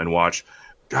hang out and watch.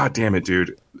 God damn it,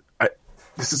 dude.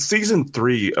 This is season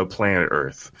 3 of Planet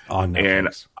Earth. On Netflix. And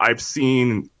I've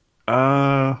seen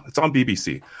it's on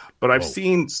BBC, but I've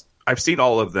seen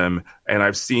all of them, and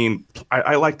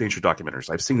I like nature documentaries.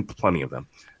 I've seen plenty of them.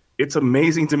 It's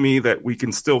amazing to me that we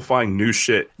can still find new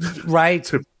shit. Right.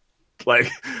 It's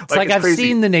like I've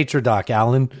seen the nature doc,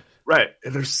 Alan. Right.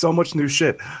 And there's so much new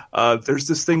shit. There's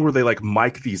this thing where they like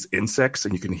mic these insects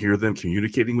and you can hear them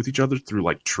communicating with each other through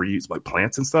like trees, like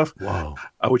plants and stuff. Whoa.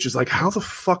 Which is like, how the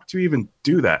fuck do you even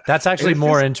do that? That's actually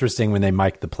more interesting when they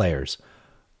mic the players.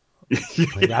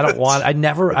 Like, I've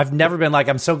never been like,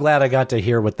 I'm so glad I got to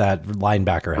hear what that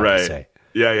linebacker had to say.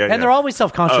 Yeah. And they're always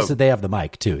self-conscious that they have the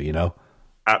mic too, you know?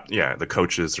 The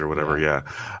coaches or whatever. Yeah.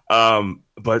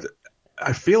 But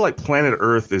I feel like Planet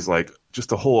Earth is like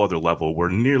just a whole other level where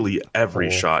nearly every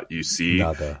shot you see,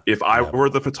 if I were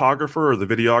the photographer or the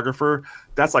videographer,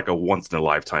 that's like a once in a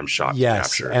lifetime shot.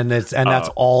 Yes. To capture. And that's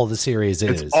all the series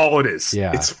is. It's all it is.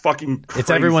 Yeah. It's fucking crazy. It's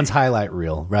everyone's highlight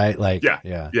reel, right? Like,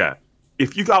 yeah.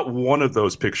 If you got one of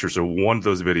those pictures or one of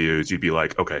those videos, you'd be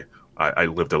like, okay, I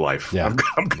lived a life. Yeah.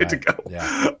 I'm good to go.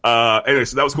 Yeah. Anyway,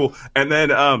 so that was cool. And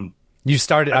then, you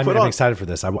started, I'm excited for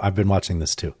this. I've been watching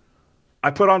this too.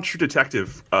 I put on True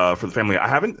Detective for the family.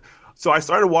 So I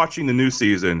started watching the new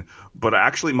season, but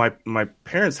actually my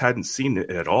parents hadn't seen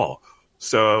it at all.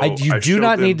 So you do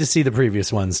not need to see the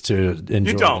previous ones to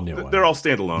enjoy the new one. They're all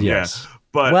standalone. Yes. Yeah.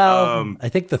 But I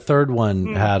think the third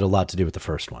one had a lot to do with the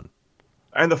first one.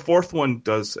 And the fourth one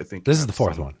does, I think. This is the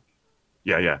fourth one.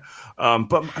 Yeah.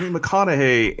 But I mean,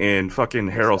 McConaughey and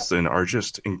fucking Harrelson are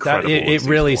just incredible. It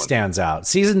really stands out.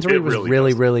 Season 3 was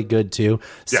really good too.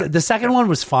 Yeah. The second one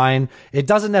was fine. It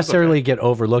doesn't necessarily get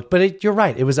overlooked, but you're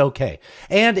right. It was okay.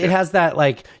 And it has that,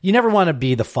 like, you never want to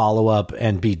be the follow up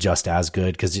and be just as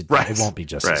good because it won't be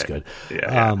just as good.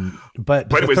 Yeah.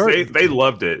 But anyways, they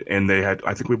loved it. And they had,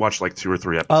 I think we watched like 2 or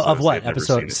 3 episodes. Of what?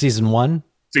 Episode? Season 1?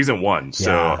 Season 1,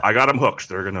 so I got them hooked.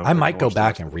 I might go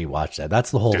back and rewatch that.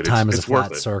 That's the whole time as a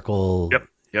flat circle.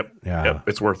 Yep.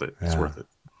 It's worth it. It's worth it.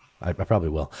 I probably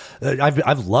will.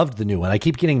 I've loved the new one. I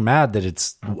keep getting mad that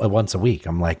it's once a week.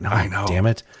 I'm like, no, I know. Damn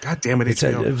it. God damn it.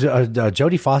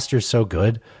 Jodie Foster's so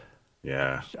good.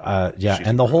 Yeah.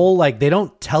 And the whole, like, they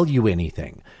don't tell you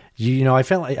anything. You know, I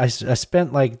felt like I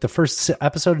spent like the first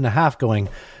episode and a half going,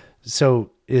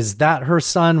 so is that her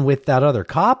son with that other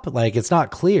cop? Like, it's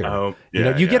not clear. Oh,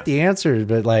 you get the answer,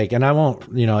 but like, and I won't,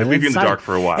 they leave you in the dark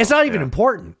for a while. It's not even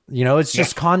important. It's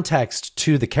just context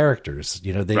to the characters.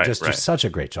 They just do such a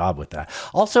great job with that.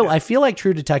 Also, I feel like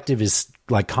True Detective is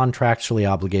like contractually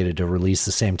obligated to release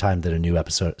the same time that a new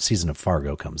season of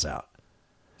Fargo comes out.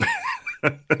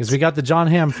 Because we got the John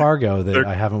Hamm Fargo that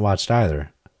I haven't watched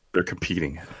either. They're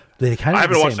competing. I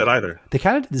haven't watched that either. They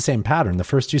kind of did the same pattern. The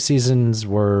first 2 seasons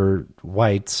were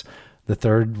whites. The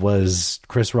third was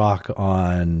Chris Rock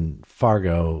on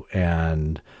Fargo,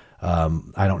 and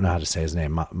I don't know how to say his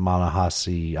name.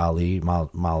 Malahasi Ali.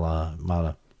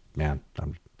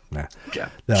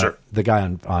 The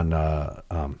guy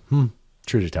on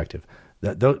True Detective.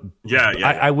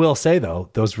 I will say though,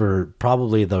 those were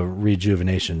probably the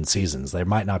rejuvenation seasons. There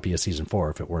might not be a season 4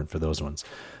 if it weren't for those ones.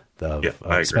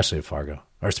 Especially of Fargo,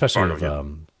 or especially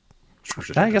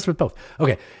I guess with both.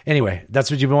 Okay. Anyway,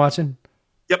 that's what you've been watching.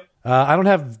 Yep. I don't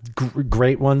have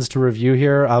great ones to review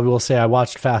here. I will say I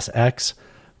watched Fast X.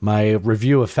 My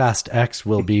review of Fast X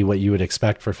will be what you would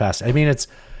expect for Fast. I mean,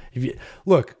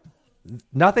 look,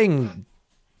 nothing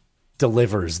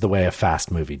delivers the way a Fast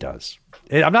movie does.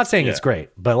 I'm not saying it's great,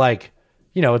 but like,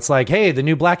 it's like, hey, the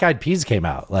new Black Eyed Peas came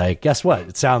out. Like, guess what?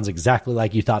 It sounds exactly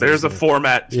like you thought. There's a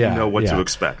format. You know what to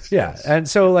expect. Yeah. Yes. And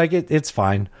so like, it's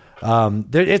fine.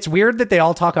 It's weird that they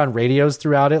all talk on radios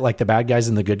throughout it, like the bad guys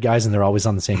and the good guys, and they're always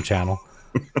on the same channel.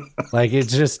 Like,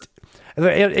 it's just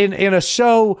in a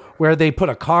show where they put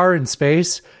a car in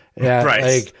space. Yeah. Right.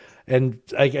 Like, and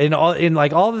like in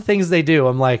all the things they do,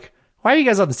 I'm like, why are you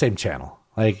guys on the same channel?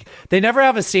 Like, they never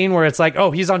have a scene where it's like,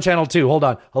 oh, he's on channel 2. Hold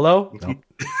on. Hello? No.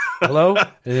 Hello? And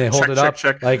they hold it up.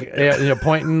 Check. Like,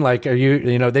 pointing, like, are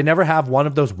you, they never have one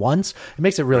of those once. It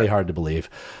makes it really hard to believe.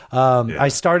 I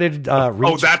started,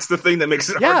 that's the thing that makes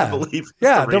it hard to believe.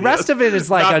 Yeah. The rest of it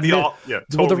is like,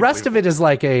 the rest of it is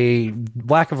like a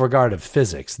lack of regard of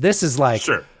physics. This is like,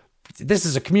 this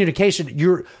is a communication.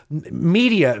 Your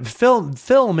media,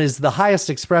 film is the highest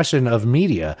expression of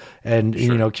media and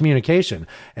communication.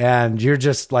 And you're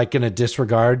just like going to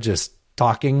disregard just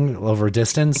talking over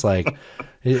distance. Like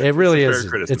it really is.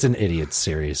 It's an idiot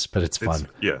series, but it's fun.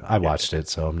 I watched it,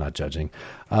 so I'm not judging.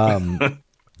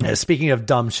 Speaking of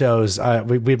dumb shows,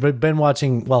 we've been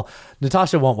watching. Well,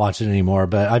 Natasha won't watch it anymore,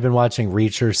 but I've been watching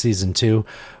Reacher season 2.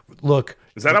 Look.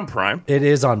 Is that on Prime? It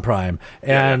is on Prime.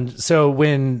 And so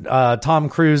when Tom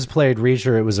Cruise played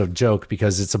Reacher, it was a joke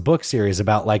because it's a book series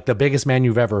about like the biggest man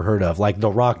you've ever heard of, like The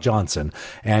Rock Johnson.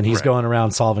 And he's going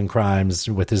around solving crimes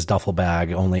with his duffel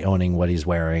bag, only owning what he's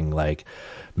wearing, like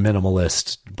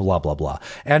minimalist, blah, blah, blah.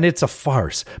 And it's a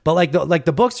farce. But like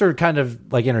the books are kind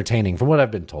of like entertaining from what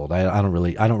I've been told. I don't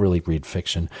really read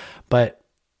fiction. But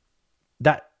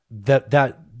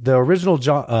the original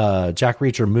Jack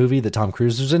Reacher movie that Tom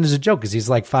Cruise was in is a joke because he's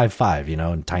like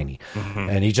 5'5", and tiny,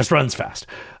 and he just runs fast.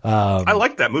 I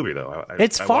like that movie though.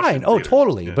 It's fine.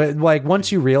 Totally. Yeah. But like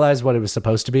once you realize what it was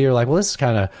supposed to be, you're like, well, this is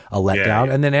kind of a letdown.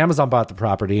 Yeah. And then Amazon bought the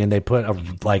property, and they put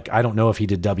I don't know if he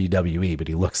did WWE, but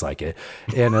he looks like it,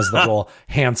 and as the whole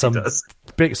handsome,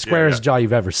 big squarest jaw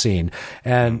you've ever seen,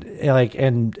 and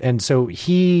and so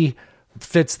he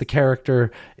fits the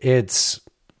character. It's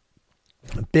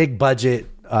big budget.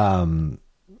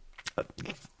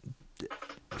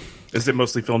 Is it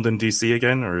mostly filmed in DC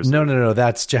again, or is no?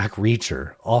 That's Jack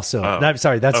Reacher. Also, I'm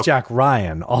sorry, that's Jack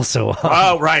Ryan. Also,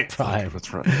 right, Prime.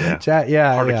 That's right.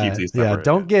 Yeah,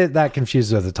 Don't get that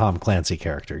confused with the Tom Clancy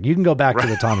character. You can go back to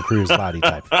the Tom Cruise body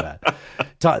type for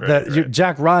that.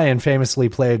 Jack Ryan, famously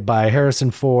played by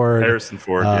Harrison Ford,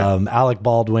 Alec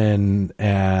Baldwin,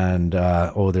 and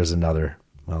there's another.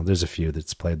 Well, there's a few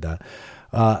that's played that.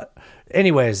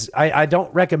 Anyways, I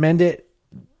don't recommend it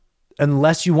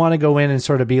unless you want to go in and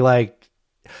sort of be like,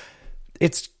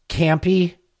 it's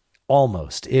campy,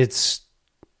 almost. It's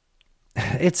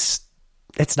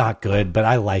not good, but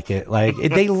I like it. Like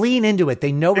they lean into it.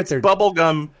 They know what they're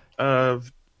bubblegum.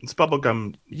 It's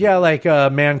bubblegum. Yeah, like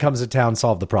man comes to town,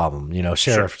 solve the problem.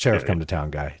 Sheriff come to town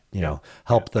guy.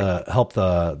 Help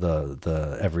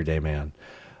the everyday man.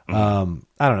 I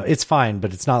don't know. It's fine,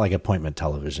 but it's not like appointment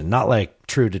television. Not like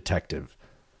True Detective.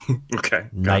 Okay.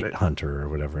 Night Hunter or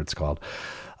whatever it's called.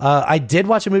 I did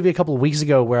watch a movie a couple of weeks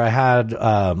ago where I had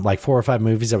like 4 or 5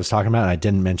 movies I was talking about, and I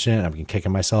didn't mention it. And I'm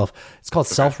kicking myself. It's called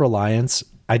Self-Reliance.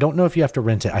 I don't know if you have to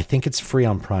rent it. I think it's free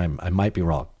on Prime. I might be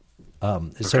wrong. So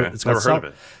it's never heard of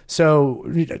it. So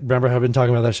remember I've been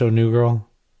talking about that show, New Girl?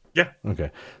 Yeah.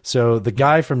 Okay. So the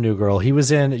guy from New Girl, he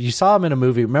was in. You saw him in a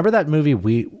movie. Remember that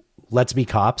movie Let's Be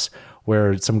Cops,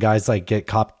 where some guys like get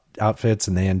cop outfits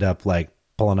and they end up like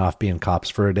pulling off being cops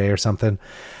for a day or something.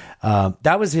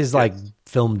 That was his like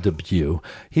film debut.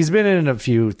 He's been in a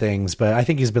few things, but I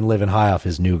think he's been living high off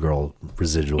his New Girl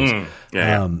residuals.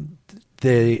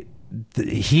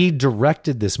 He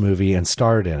directed this movie and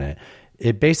starred in it.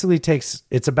 It basically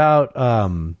it's about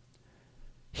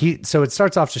so it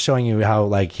starts off just showing you how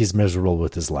like he's miserable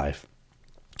with his life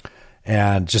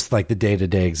and just like the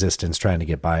day-to-day existence trying to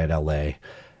get by at LA.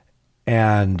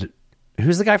 And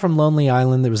who's the guy from Lonely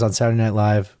Island that was on Saturday Night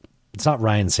Live? It's not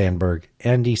Ryan Sandberg.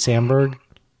 Andy Samberg?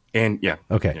 And yeah.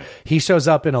 Okay. Yeah. He shows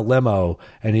up in a limo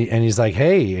and he's like,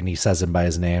 hey, and he says him by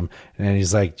his name. And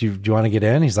he's like, do you want to get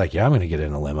in? He's like, yeah, I'm going to get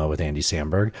in a limo with Andy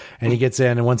Samberg. And he gets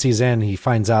in. And once he's in, he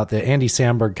finds out that Andy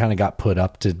Samberg kind of got put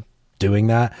up to doing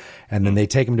that. And then they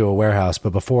take him to a warehouse.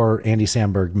 But before Andy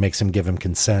Samberg makes him give him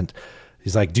consent,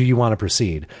 he's like, do you want to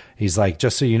proceed? He's like,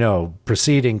 just so you know,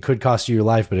 proceeding could cost you your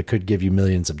life, but it could give you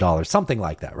millions of dollars, something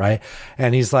like that, right?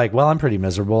 And he's like, well, I'm pretty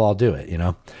miserable. I'll do it,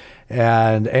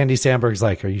 And Andy Samberg's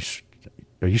like, are you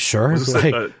Are you sure? Was this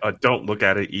a don't look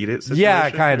at it, eat it situation? Yeah,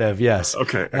 kind of, yes.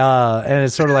 Okay. And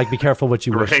it's sort of like, be careful what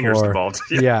you wish hangers for. involved.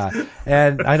 Yeah.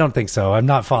 And I don't think so. I'm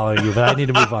not following you, but I need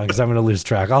to move on because I'm going to lose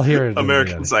track. I'll hear it.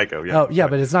 American Psycho, yeah. Oh, yeah,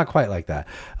 but it's not quite like that.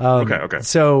 Okay.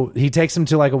 So he takes him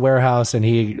to like a warehouse and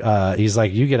he's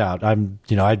like, you get out.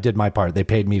 I did my part. They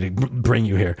paid me to bring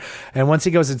you here. And once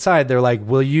he goes inside, they're like,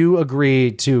 will you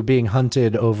agree to being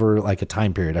hunted over like a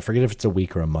time period? I forget if it's a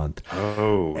week or a month.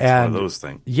 Oh, it's one of those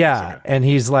things. Yeah. Okay.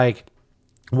 And he's like,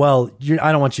 well,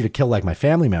 I don't want you to kill like my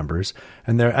family members.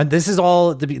 And this is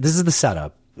the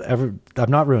setup. I'm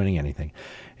not ruining anything.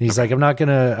 And he's like, I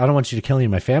don't want you to kill any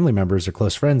of my family members or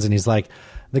close friends. And he's like,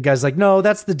 the guy's like, no,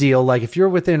 that's the deal. Like, if you're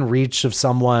within reach of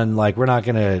someone, like, we're not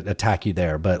going to attack you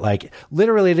there. But like,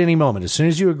 literally at any moment, as soon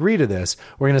as you agree to this,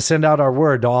 we're going to send out our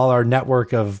word to all our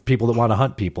network of people that want to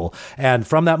hunt people. And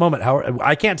from that moment,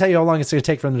 I can't tell you how long it's going to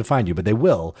take for them to find you, but they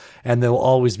will, and they'll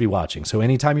always be watching. So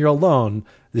anytime you're alone,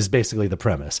 this is basically the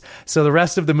premise. So the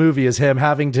rest of the movie is him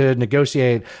having to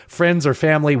negotiate friends or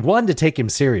family, one, to take him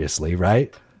seriously,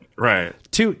 right? Right.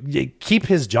 To keep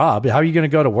his job. How are you going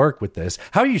to go to work with this?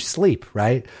 How do you sleep?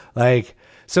 Right. Like,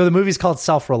 so the movie's called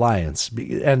Self-Reliance,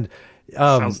 and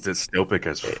sounds dystopic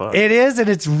as fuck. It is, and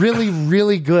it's really,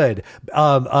 really good.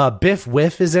 Biff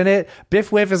Whiff is in it.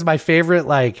 Biff Whiff is my favorite.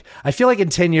 Like, I feel like in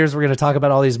 10 years we're going to talk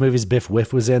about all these movies Biff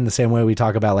Whiff was in, the same way we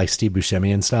talk about like Steve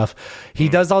Buscemi and stuff. He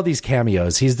does all these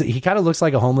cameos. He kind of looks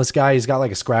like a homeless guy. He's got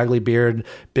like a scraggly beard,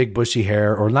 big bushy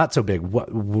hair, or not so big,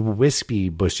 wispy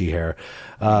bushy hair.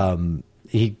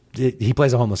 He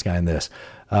plays a homeless guy in this.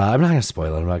 I'm not going to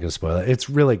spoil it. It's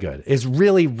really good. It's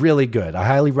really, really good. I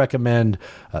highly recommend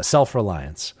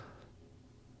Self-Reliance.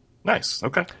 Nice.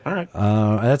 Okay. All right.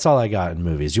 That's all I got in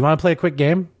movies. You want to play a quick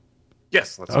game?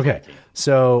 Yes. Let's okay.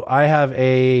 So I have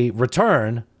a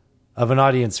return of an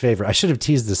audience favorite. I should have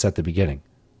teased this at the beginning.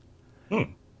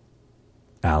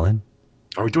 Alan?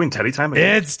 Are we doing Teddy time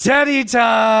again? It's Teddy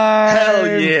time!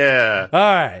 Hell yeah. All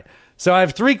right. So I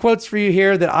have 3 quotes for you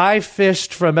here that I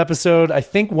fished from episode, I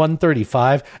think,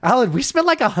 135. Alan, we spent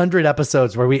like 100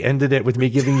 episodes where we ended it with me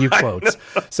giving you quotes.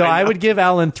 I would give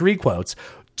Alan 3 quotes.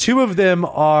 2 of them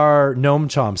are Noam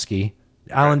Chomsky.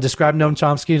 Alan, describe Noam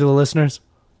Chomsky to the listeners.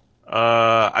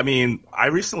 I mean, I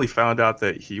recently found out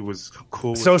that he was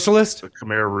cool with socialist? The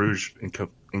Khmer Rouge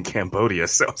in Cambodia.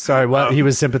 So sorry, what? He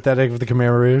was sympathetic with the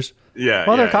Khmer Rouge? Yeah.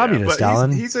 Well, they're communist,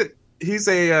 Alan. He's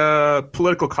a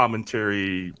political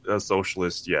commentary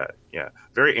socialist. Yeah.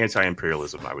 Very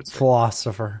anti-imperialism, I would say.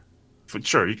 Philosopher.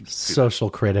 Sure, you can.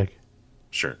 Social critic.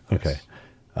 Sure. Okay.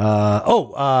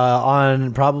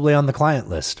 Probably on the client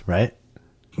list, right?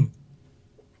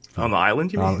 On the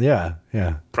island, you mean? Yeah.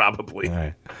 Probably. All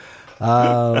right.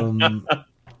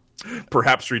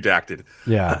 Perhaps redacted.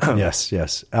 Yeah. Yes.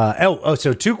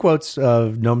 So 2 quotes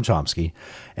of Noam Chomsky,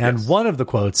 and one of the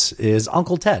quotes is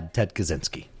Uncle Ted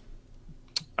Kaczynski.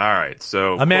 All right,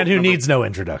 so a man who needs no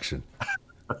introduction.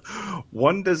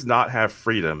 One does not have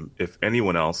freedom if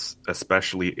anyone else,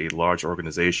 especially a large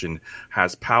organization,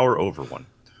 has power over one,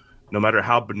 no matter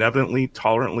how benevolently,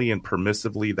 tolerantly, and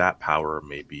permissively that power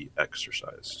may be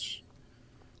exercised.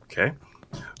 Okay.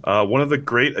 One of the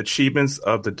great achievements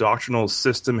of the doctrinal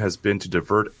system has been to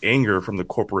divert anger from the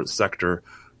corporate sector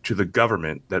to the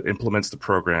government that implements the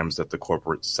programs that the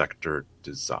corporate sector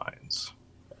designs.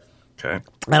 Okay.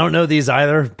 I don't know these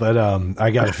either, but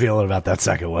I got a feeling about that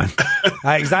second one.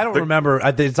 Because I don't remember.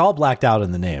 It's all blacked out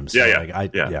in the names. So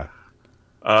Yeah.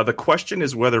 The question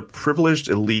is whether privileged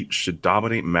elite should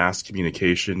dominate mass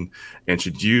communication and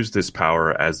should use this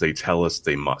power as they tell us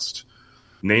they must,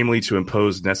 namely to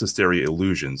impose necessary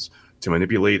illusions, to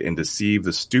manipulate and deceive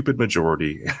the stupid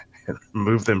majority and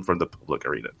remove them from the public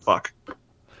arena. Fuck.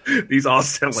 These all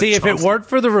sound like See, if it weren't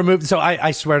for the remove... So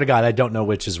I swear to God, I don't know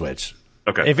which is which.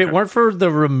 Okay. If it weren't for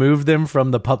the remove them from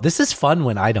the pub... This is fun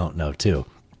when I don't know, too.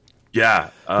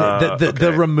 Yeah.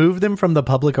 The remove them from the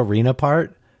public arena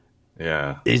part...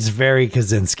 Yeah. It's very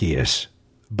Kaczynski-ish.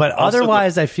 But also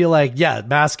otherwise, I feel like,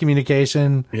 mass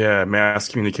communication. Yeah, mass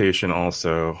communication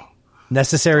also.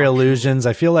 Necessary illusions.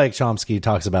 I feel like Chomsky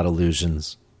talks about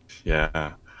illusions.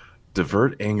 Yeah.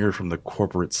 Divert anger from the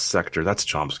corporate sector. That's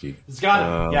Chomsky. It's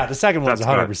got it. The second one's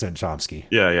 100% Chomsky.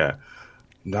 Yeah.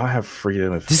 Now I have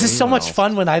freedom. This is so much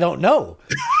fun when I don't know.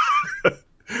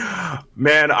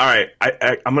 Man, all right.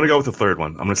 I'm going to go with the third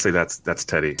one. I'm going to say that's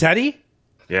Teddy. Teddy?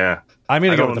 Yeah. I'm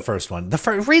going to go with the first one.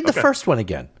 Read the first one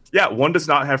again. Yeah, one does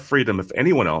not have freedom if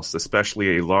anyone else,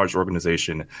 especially a large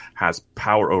organization, has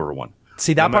power over one.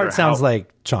 See, that part sounds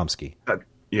like Chomsky.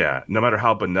 No matter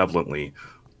how benevolently,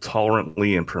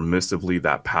 tolerantly, and permissively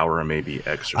that power may be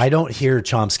exercised. I don't hear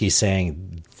Chomsky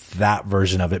saying that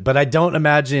version of it. But I don't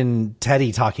imagine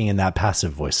Teddy talking in that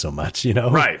passive voice so much, you know?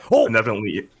 Right. Oh,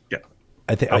 definitely. Yeah.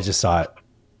 I just saw it.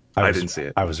 I didn't see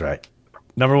it. I was right.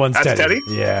 Number one's That's Teddy.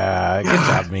 Teddy? Yeah. Good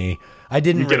job, me. I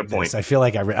didn't get a rig point. this. I feel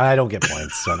like I don't get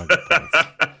points. So I don't get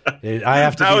points. I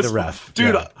have to be the ref.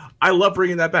 Dude, Yeah. I love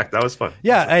bringing that back. That was fun.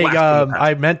 Yeah,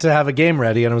 I meant to have a game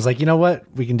ready, and I was like, you know what?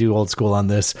 We can do old school on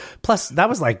this. Plus, that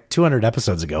was like 200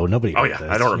 episodes ago. Nobody heard this.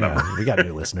 I don't remember. Yeah, we got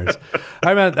new listeners. All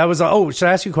right, man, that was... should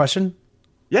I ask you a question?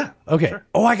 Yeah. Okay. Sure.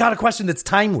 Oh, I got a question that's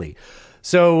timely.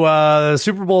 So, the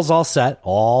Super Bowl's all set.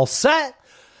 All set.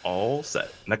 All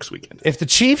set. Next weekend. If the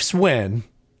Chiefs win,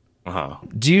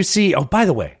 do you see... Oh, by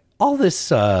the way, all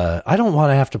this, I don't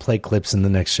want to have to play clips in the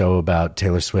next show about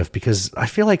Taylor Swift because I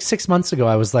feel like 6 months ago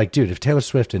I was like, dude, if Taylor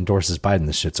Swift endorses Biden,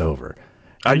 this shit's over.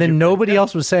 And then nobody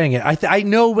else was saying it. I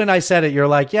know when I said it, you're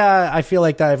like, yeah, I feel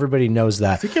like that everybody knows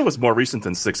that. I think it was more recent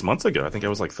than 6 months ago. I think it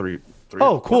was like three.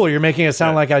 Oh, cool. You're making it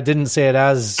sound like I didn't say it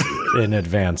as in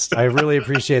advance. I really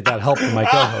appreciate that help from my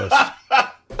co-host.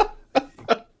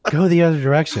 Go the other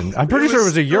direction. I'm pretty sure it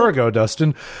was a year ago,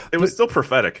 Dustin. It was still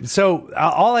prophetic. So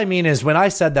all I mean is when I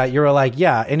said that, you were like,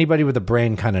 yeah, anybody with a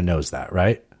brain kind of knows that,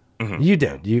 right? Mm-hmm. You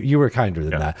did. You were kinder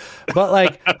than that. But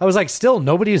like, I was like, still,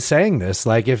 nobody is saying this.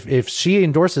 Like, if she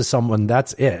endorses someone,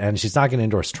 that's it. And she's not going to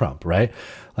endorse Trump, right?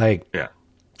 Like, yeah.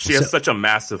 She has such a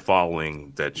massive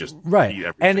following that just... Right.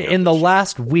 And in the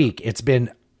last week, it's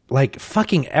been like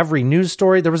fucking every news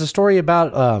story. There was a story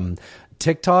about...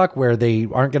 TikTok where they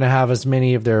aren't going to have as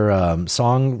many of their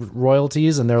song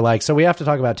royalties, and they're like, so we have to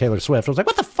talk about Taylor Swift. I was like,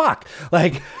 what the fuck?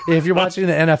 Like, if you're watching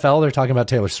the NFL, they're talking about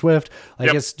Taylor Swift.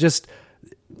 Like, it's just,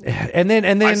 and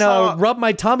then Rub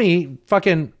My Tummy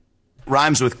fucking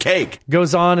rhymes with cake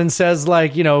goes on and says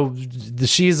like, you know,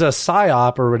 she's a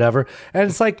psyop or whatever, and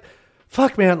it's like,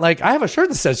 fuck, man, like, I have a shirt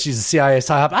that says she's a CIA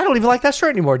psyop. I don't even like that shirt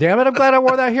anymore, damn it. I'm glad I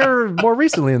wore that here more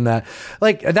recently than that.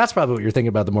 Like, that's probably what you're thinking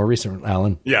about the more recent,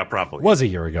 Alan. Yeah, probably. Was a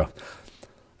year ago.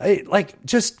 It's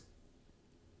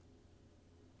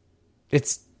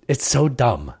so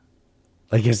dumb.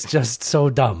 Like, it's just so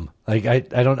dumb. Like, I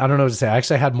don't know what to say. I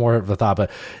actually had more of a thought, but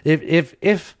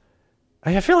if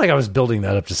I feel like I was building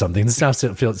that up to something. This now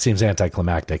seems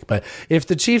anticlimactic, but if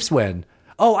the Chiefs win,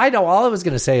 I know. All I was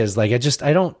going to say is like, I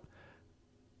don't,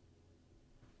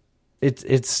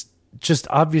 It's just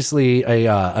obviously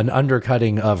an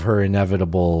undercutting of her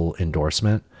inevitable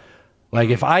endorsement. Like,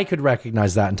 if I could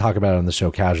recognize that and talk about it on the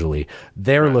show casually,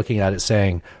 they're looking at it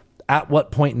saying, at what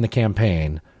point in the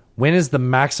campaign, when is the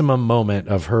maximum moment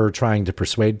of her trying to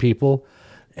persuade people,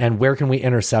 and where can we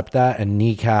intercept that and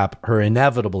kneecap her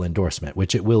inevitable endorsement,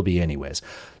 which it will be anyways.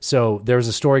 So there's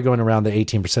a story going around that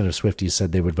 18% of Swifties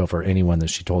said they would vote for anyone that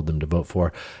she told them to vote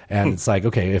for. And it's like,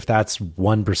 okay, if that's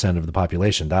 1% of the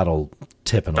population, that'll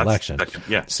tip an election.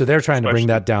 So they're trying to bring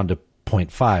that down to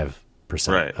 0.5%.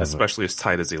 Right, especially as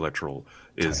tight as the electoral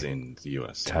is in the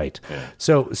U.S. Tight. Yeah.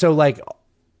 So like,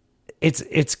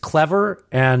 it's clever,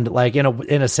 and like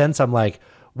in a sense, I'm like,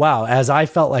 wow, as I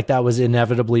felt like that was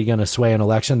inevitably going to sway an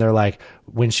election, they're like,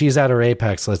 when she's at her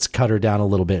apex, let's cut her down a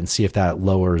little bit and see if that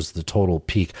lowers the total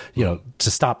peak, you know,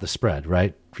 to stop the spread,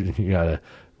 right? You got to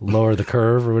lower the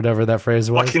curve or whatever that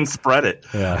phrase was. Fucking spread it.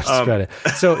 Yeah, spread it.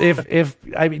 So if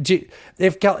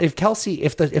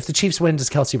the Chiefs win, does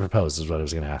Kelsey propose is what I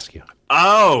was going to ask you.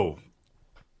 Oh,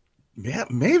 yeah,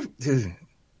 maybe.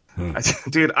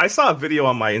 Dude, I saw a video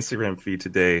on my Instagram feed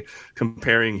today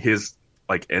comparing his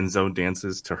like end zone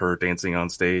dances to her dancing on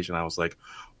stage, and I was like,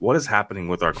 what is happening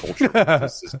with our culture?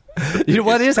 You know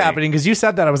what is happening? Because you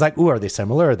said that, I was like, ooh, are they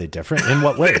similar? Are they different? In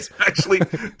what ways?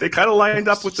 they kind of lined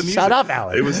up with the music. Shut up,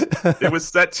 Alan. It was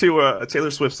set to a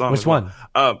Taylor Swift song. Which one?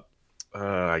 I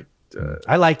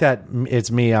like that.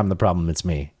 It's me. I'm the problem. It's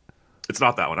me. It's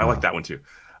not that one. I like that one too.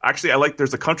 Actually,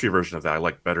 there's a country version of that I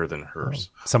like better than hers.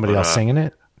 Somebody else singing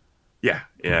it? Yeah.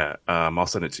 I'll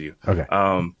send it to you. Okay.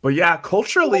 But yeah,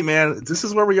 culturally, man, this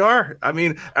is where we are. I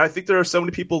mean, I think there are so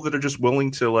many people that are just willing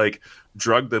to like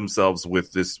drug themselves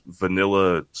with this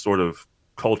vanilla sort of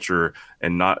culture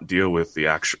and not deal with the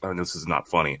actual. I mean, this is not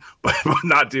funny, but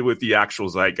not deal with the actual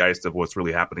zeitgeist of what's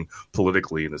really happening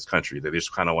politically in this country. They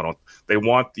just kind of want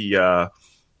the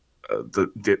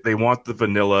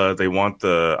vanilla. They want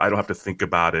the I don't have to think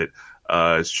about it.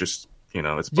 It's just. You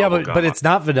know, it's but it's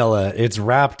not vanilla. It's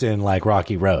wrapped in like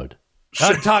Rocky Road.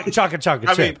 Chocolate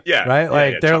chip, right?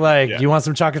 Like they're like, you want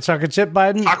some chocolate chip,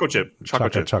 Biden?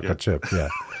 Chocolate chip. Yeah.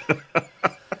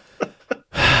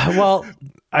 Well,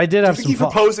 I did have some. He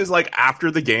proposes like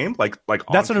after the game, like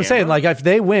that's what I'm saying. Like if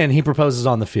they win, he proposes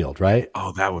on the field, right?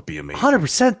 Oh, that would be amazing.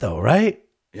 100% though, right?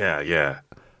 Yeah.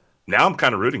 Now I'm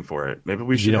kind of rooting for it. Maybe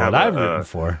we should. You know have what I'm rooting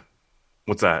for?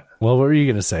 What's that? Well, what were you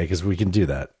going to say? Because we can do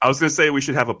that. I was going to say we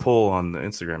should have a poll on the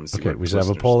Instagram. And see okay, we should have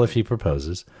a poll if he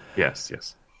proposes. Yes.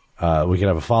 We could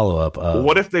have a follow-up.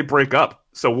 What if they break up?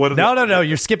 So what? No.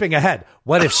 You're skipping ahead.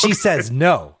 What if she says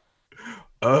no?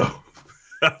 Oh.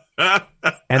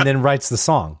 And then writes the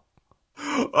song.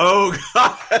 Oh,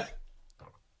 God.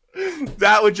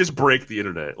 That would just break the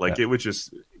internet. Like, it would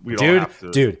just...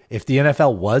 Dude, if the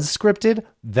NFL was scripted,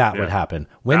 that would happen.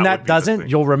 When that doesn't,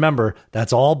 you'll remember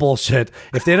that's all bullshit.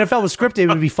 If the NFL was scripted, it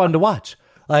would be fun to watch.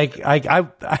 Like, I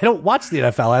don't watch the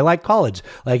NFL. I like college.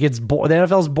 Like, the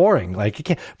NFL's boring. Like, you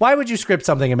can't. Why would you script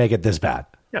something and make it this bad?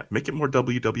 Yeah, make it more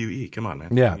WWE. Come on,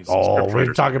 man. Yeah. Oh,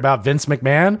 we're talking about Vince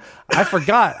McMahon? I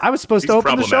forgot. I was supposed to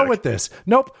open the show with this.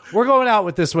 Nope. We're going out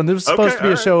with this one. This was supposed to be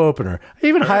a show opener. I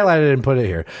even highlighted it and put it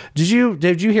here.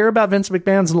 Did you hear about Vince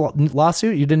McMahon's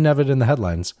lawsuit? You didn't have it in the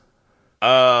headlines.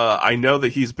 I know that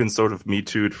he's been sort of Me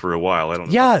Too'd for a while. I don't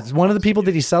know. Yeah, one of the people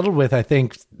that he settled with, I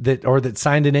think, that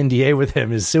signed an NDA with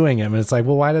him is suing him. And it's like,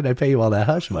 well, why did I pay you all that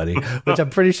hush money? Which I'm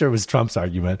pretty sure was Trump's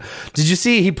argument. Did you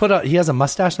see he has a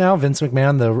mustache now, Vince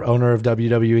McMahon, the owner of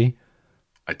WWE?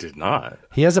 I did not.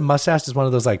 He has a mustache. It's one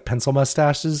of those like pencil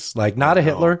mustaches, like not a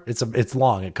Hitler. It's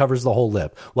long. It covers the whole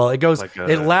lip. Well, it goes,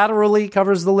 it laterally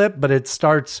covers the lip, but it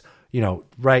starts,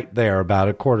 right there about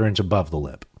a quarter inch above the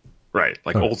lip. Right,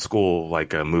 like old school,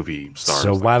 like a movie star.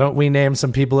 So why don't we name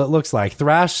some people it looks like?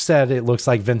 Thrash said it looks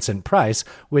like Vincent Price,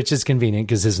 which is convenient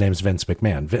because his name's Vince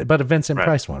McMahon, but a Vincent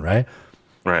Price one, right?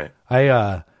 Right.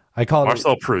 I call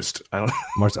Marcel Proust.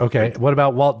 Okay, what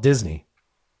about Walt Disney?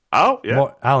 Oh, yeah.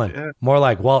 Alan, more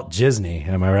like Walt Disney.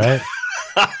 Am I right?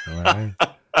 All right.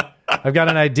 I've got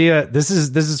an idea. This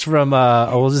is from.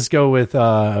 We'll just go with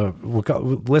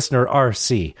listener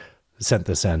RC sent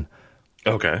this in.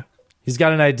 Okay. He's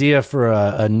got an idea for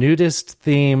a nudist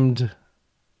resort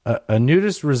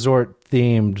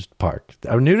themed park.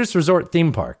 A nudist resort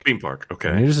theme park. Theme park, okay.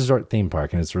 A nudist resort theme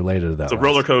park, and it's related to that. So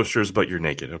roller coasters, but you're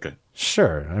naked, okay.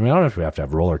 Sure. I mean, I don't know if we have to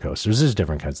have roller coasters. There's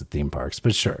different kinds of theme parks,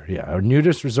 but sure. Yeah. A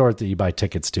nudist resort that you buy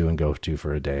tickets to and go to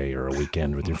for a day or a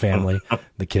weekend with your family,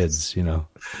 the kids, That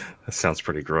sounds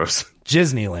pretty gross.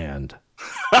 Disneyland.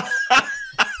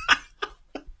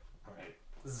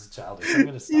 Childish. I'm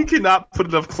gonna stop. You cannot put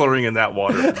enough chlorine in that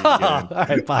water. All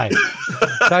right, bye.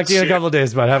 Talk to you in a couple of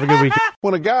days, bud. Have a good weekend.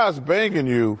 When a guy's banging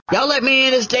you, Y'all let me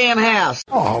in his damn house.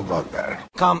 oh, how about that?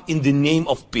 Come in the name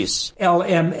of peace.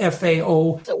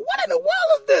 LMFAO. So what in the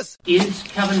world is this? Is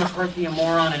Kevin McCarthy a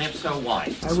moron, and if so,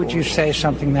 why? Why would you say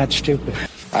something that stupid?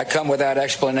 I come without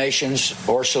explanations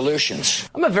or solutions.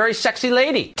 I'm a very sexy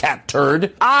lady. Cat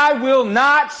turd. I will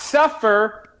not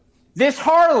suffer this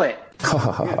harlot.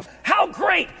 How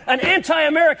great! An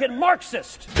anti-American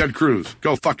Marxist! Ted Cruz,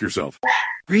 go fuck yourself.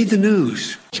 Read the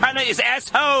news. China is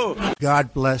asshole!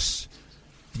 God bless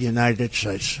the United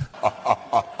States.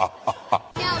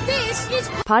 Now this is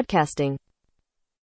podcasting.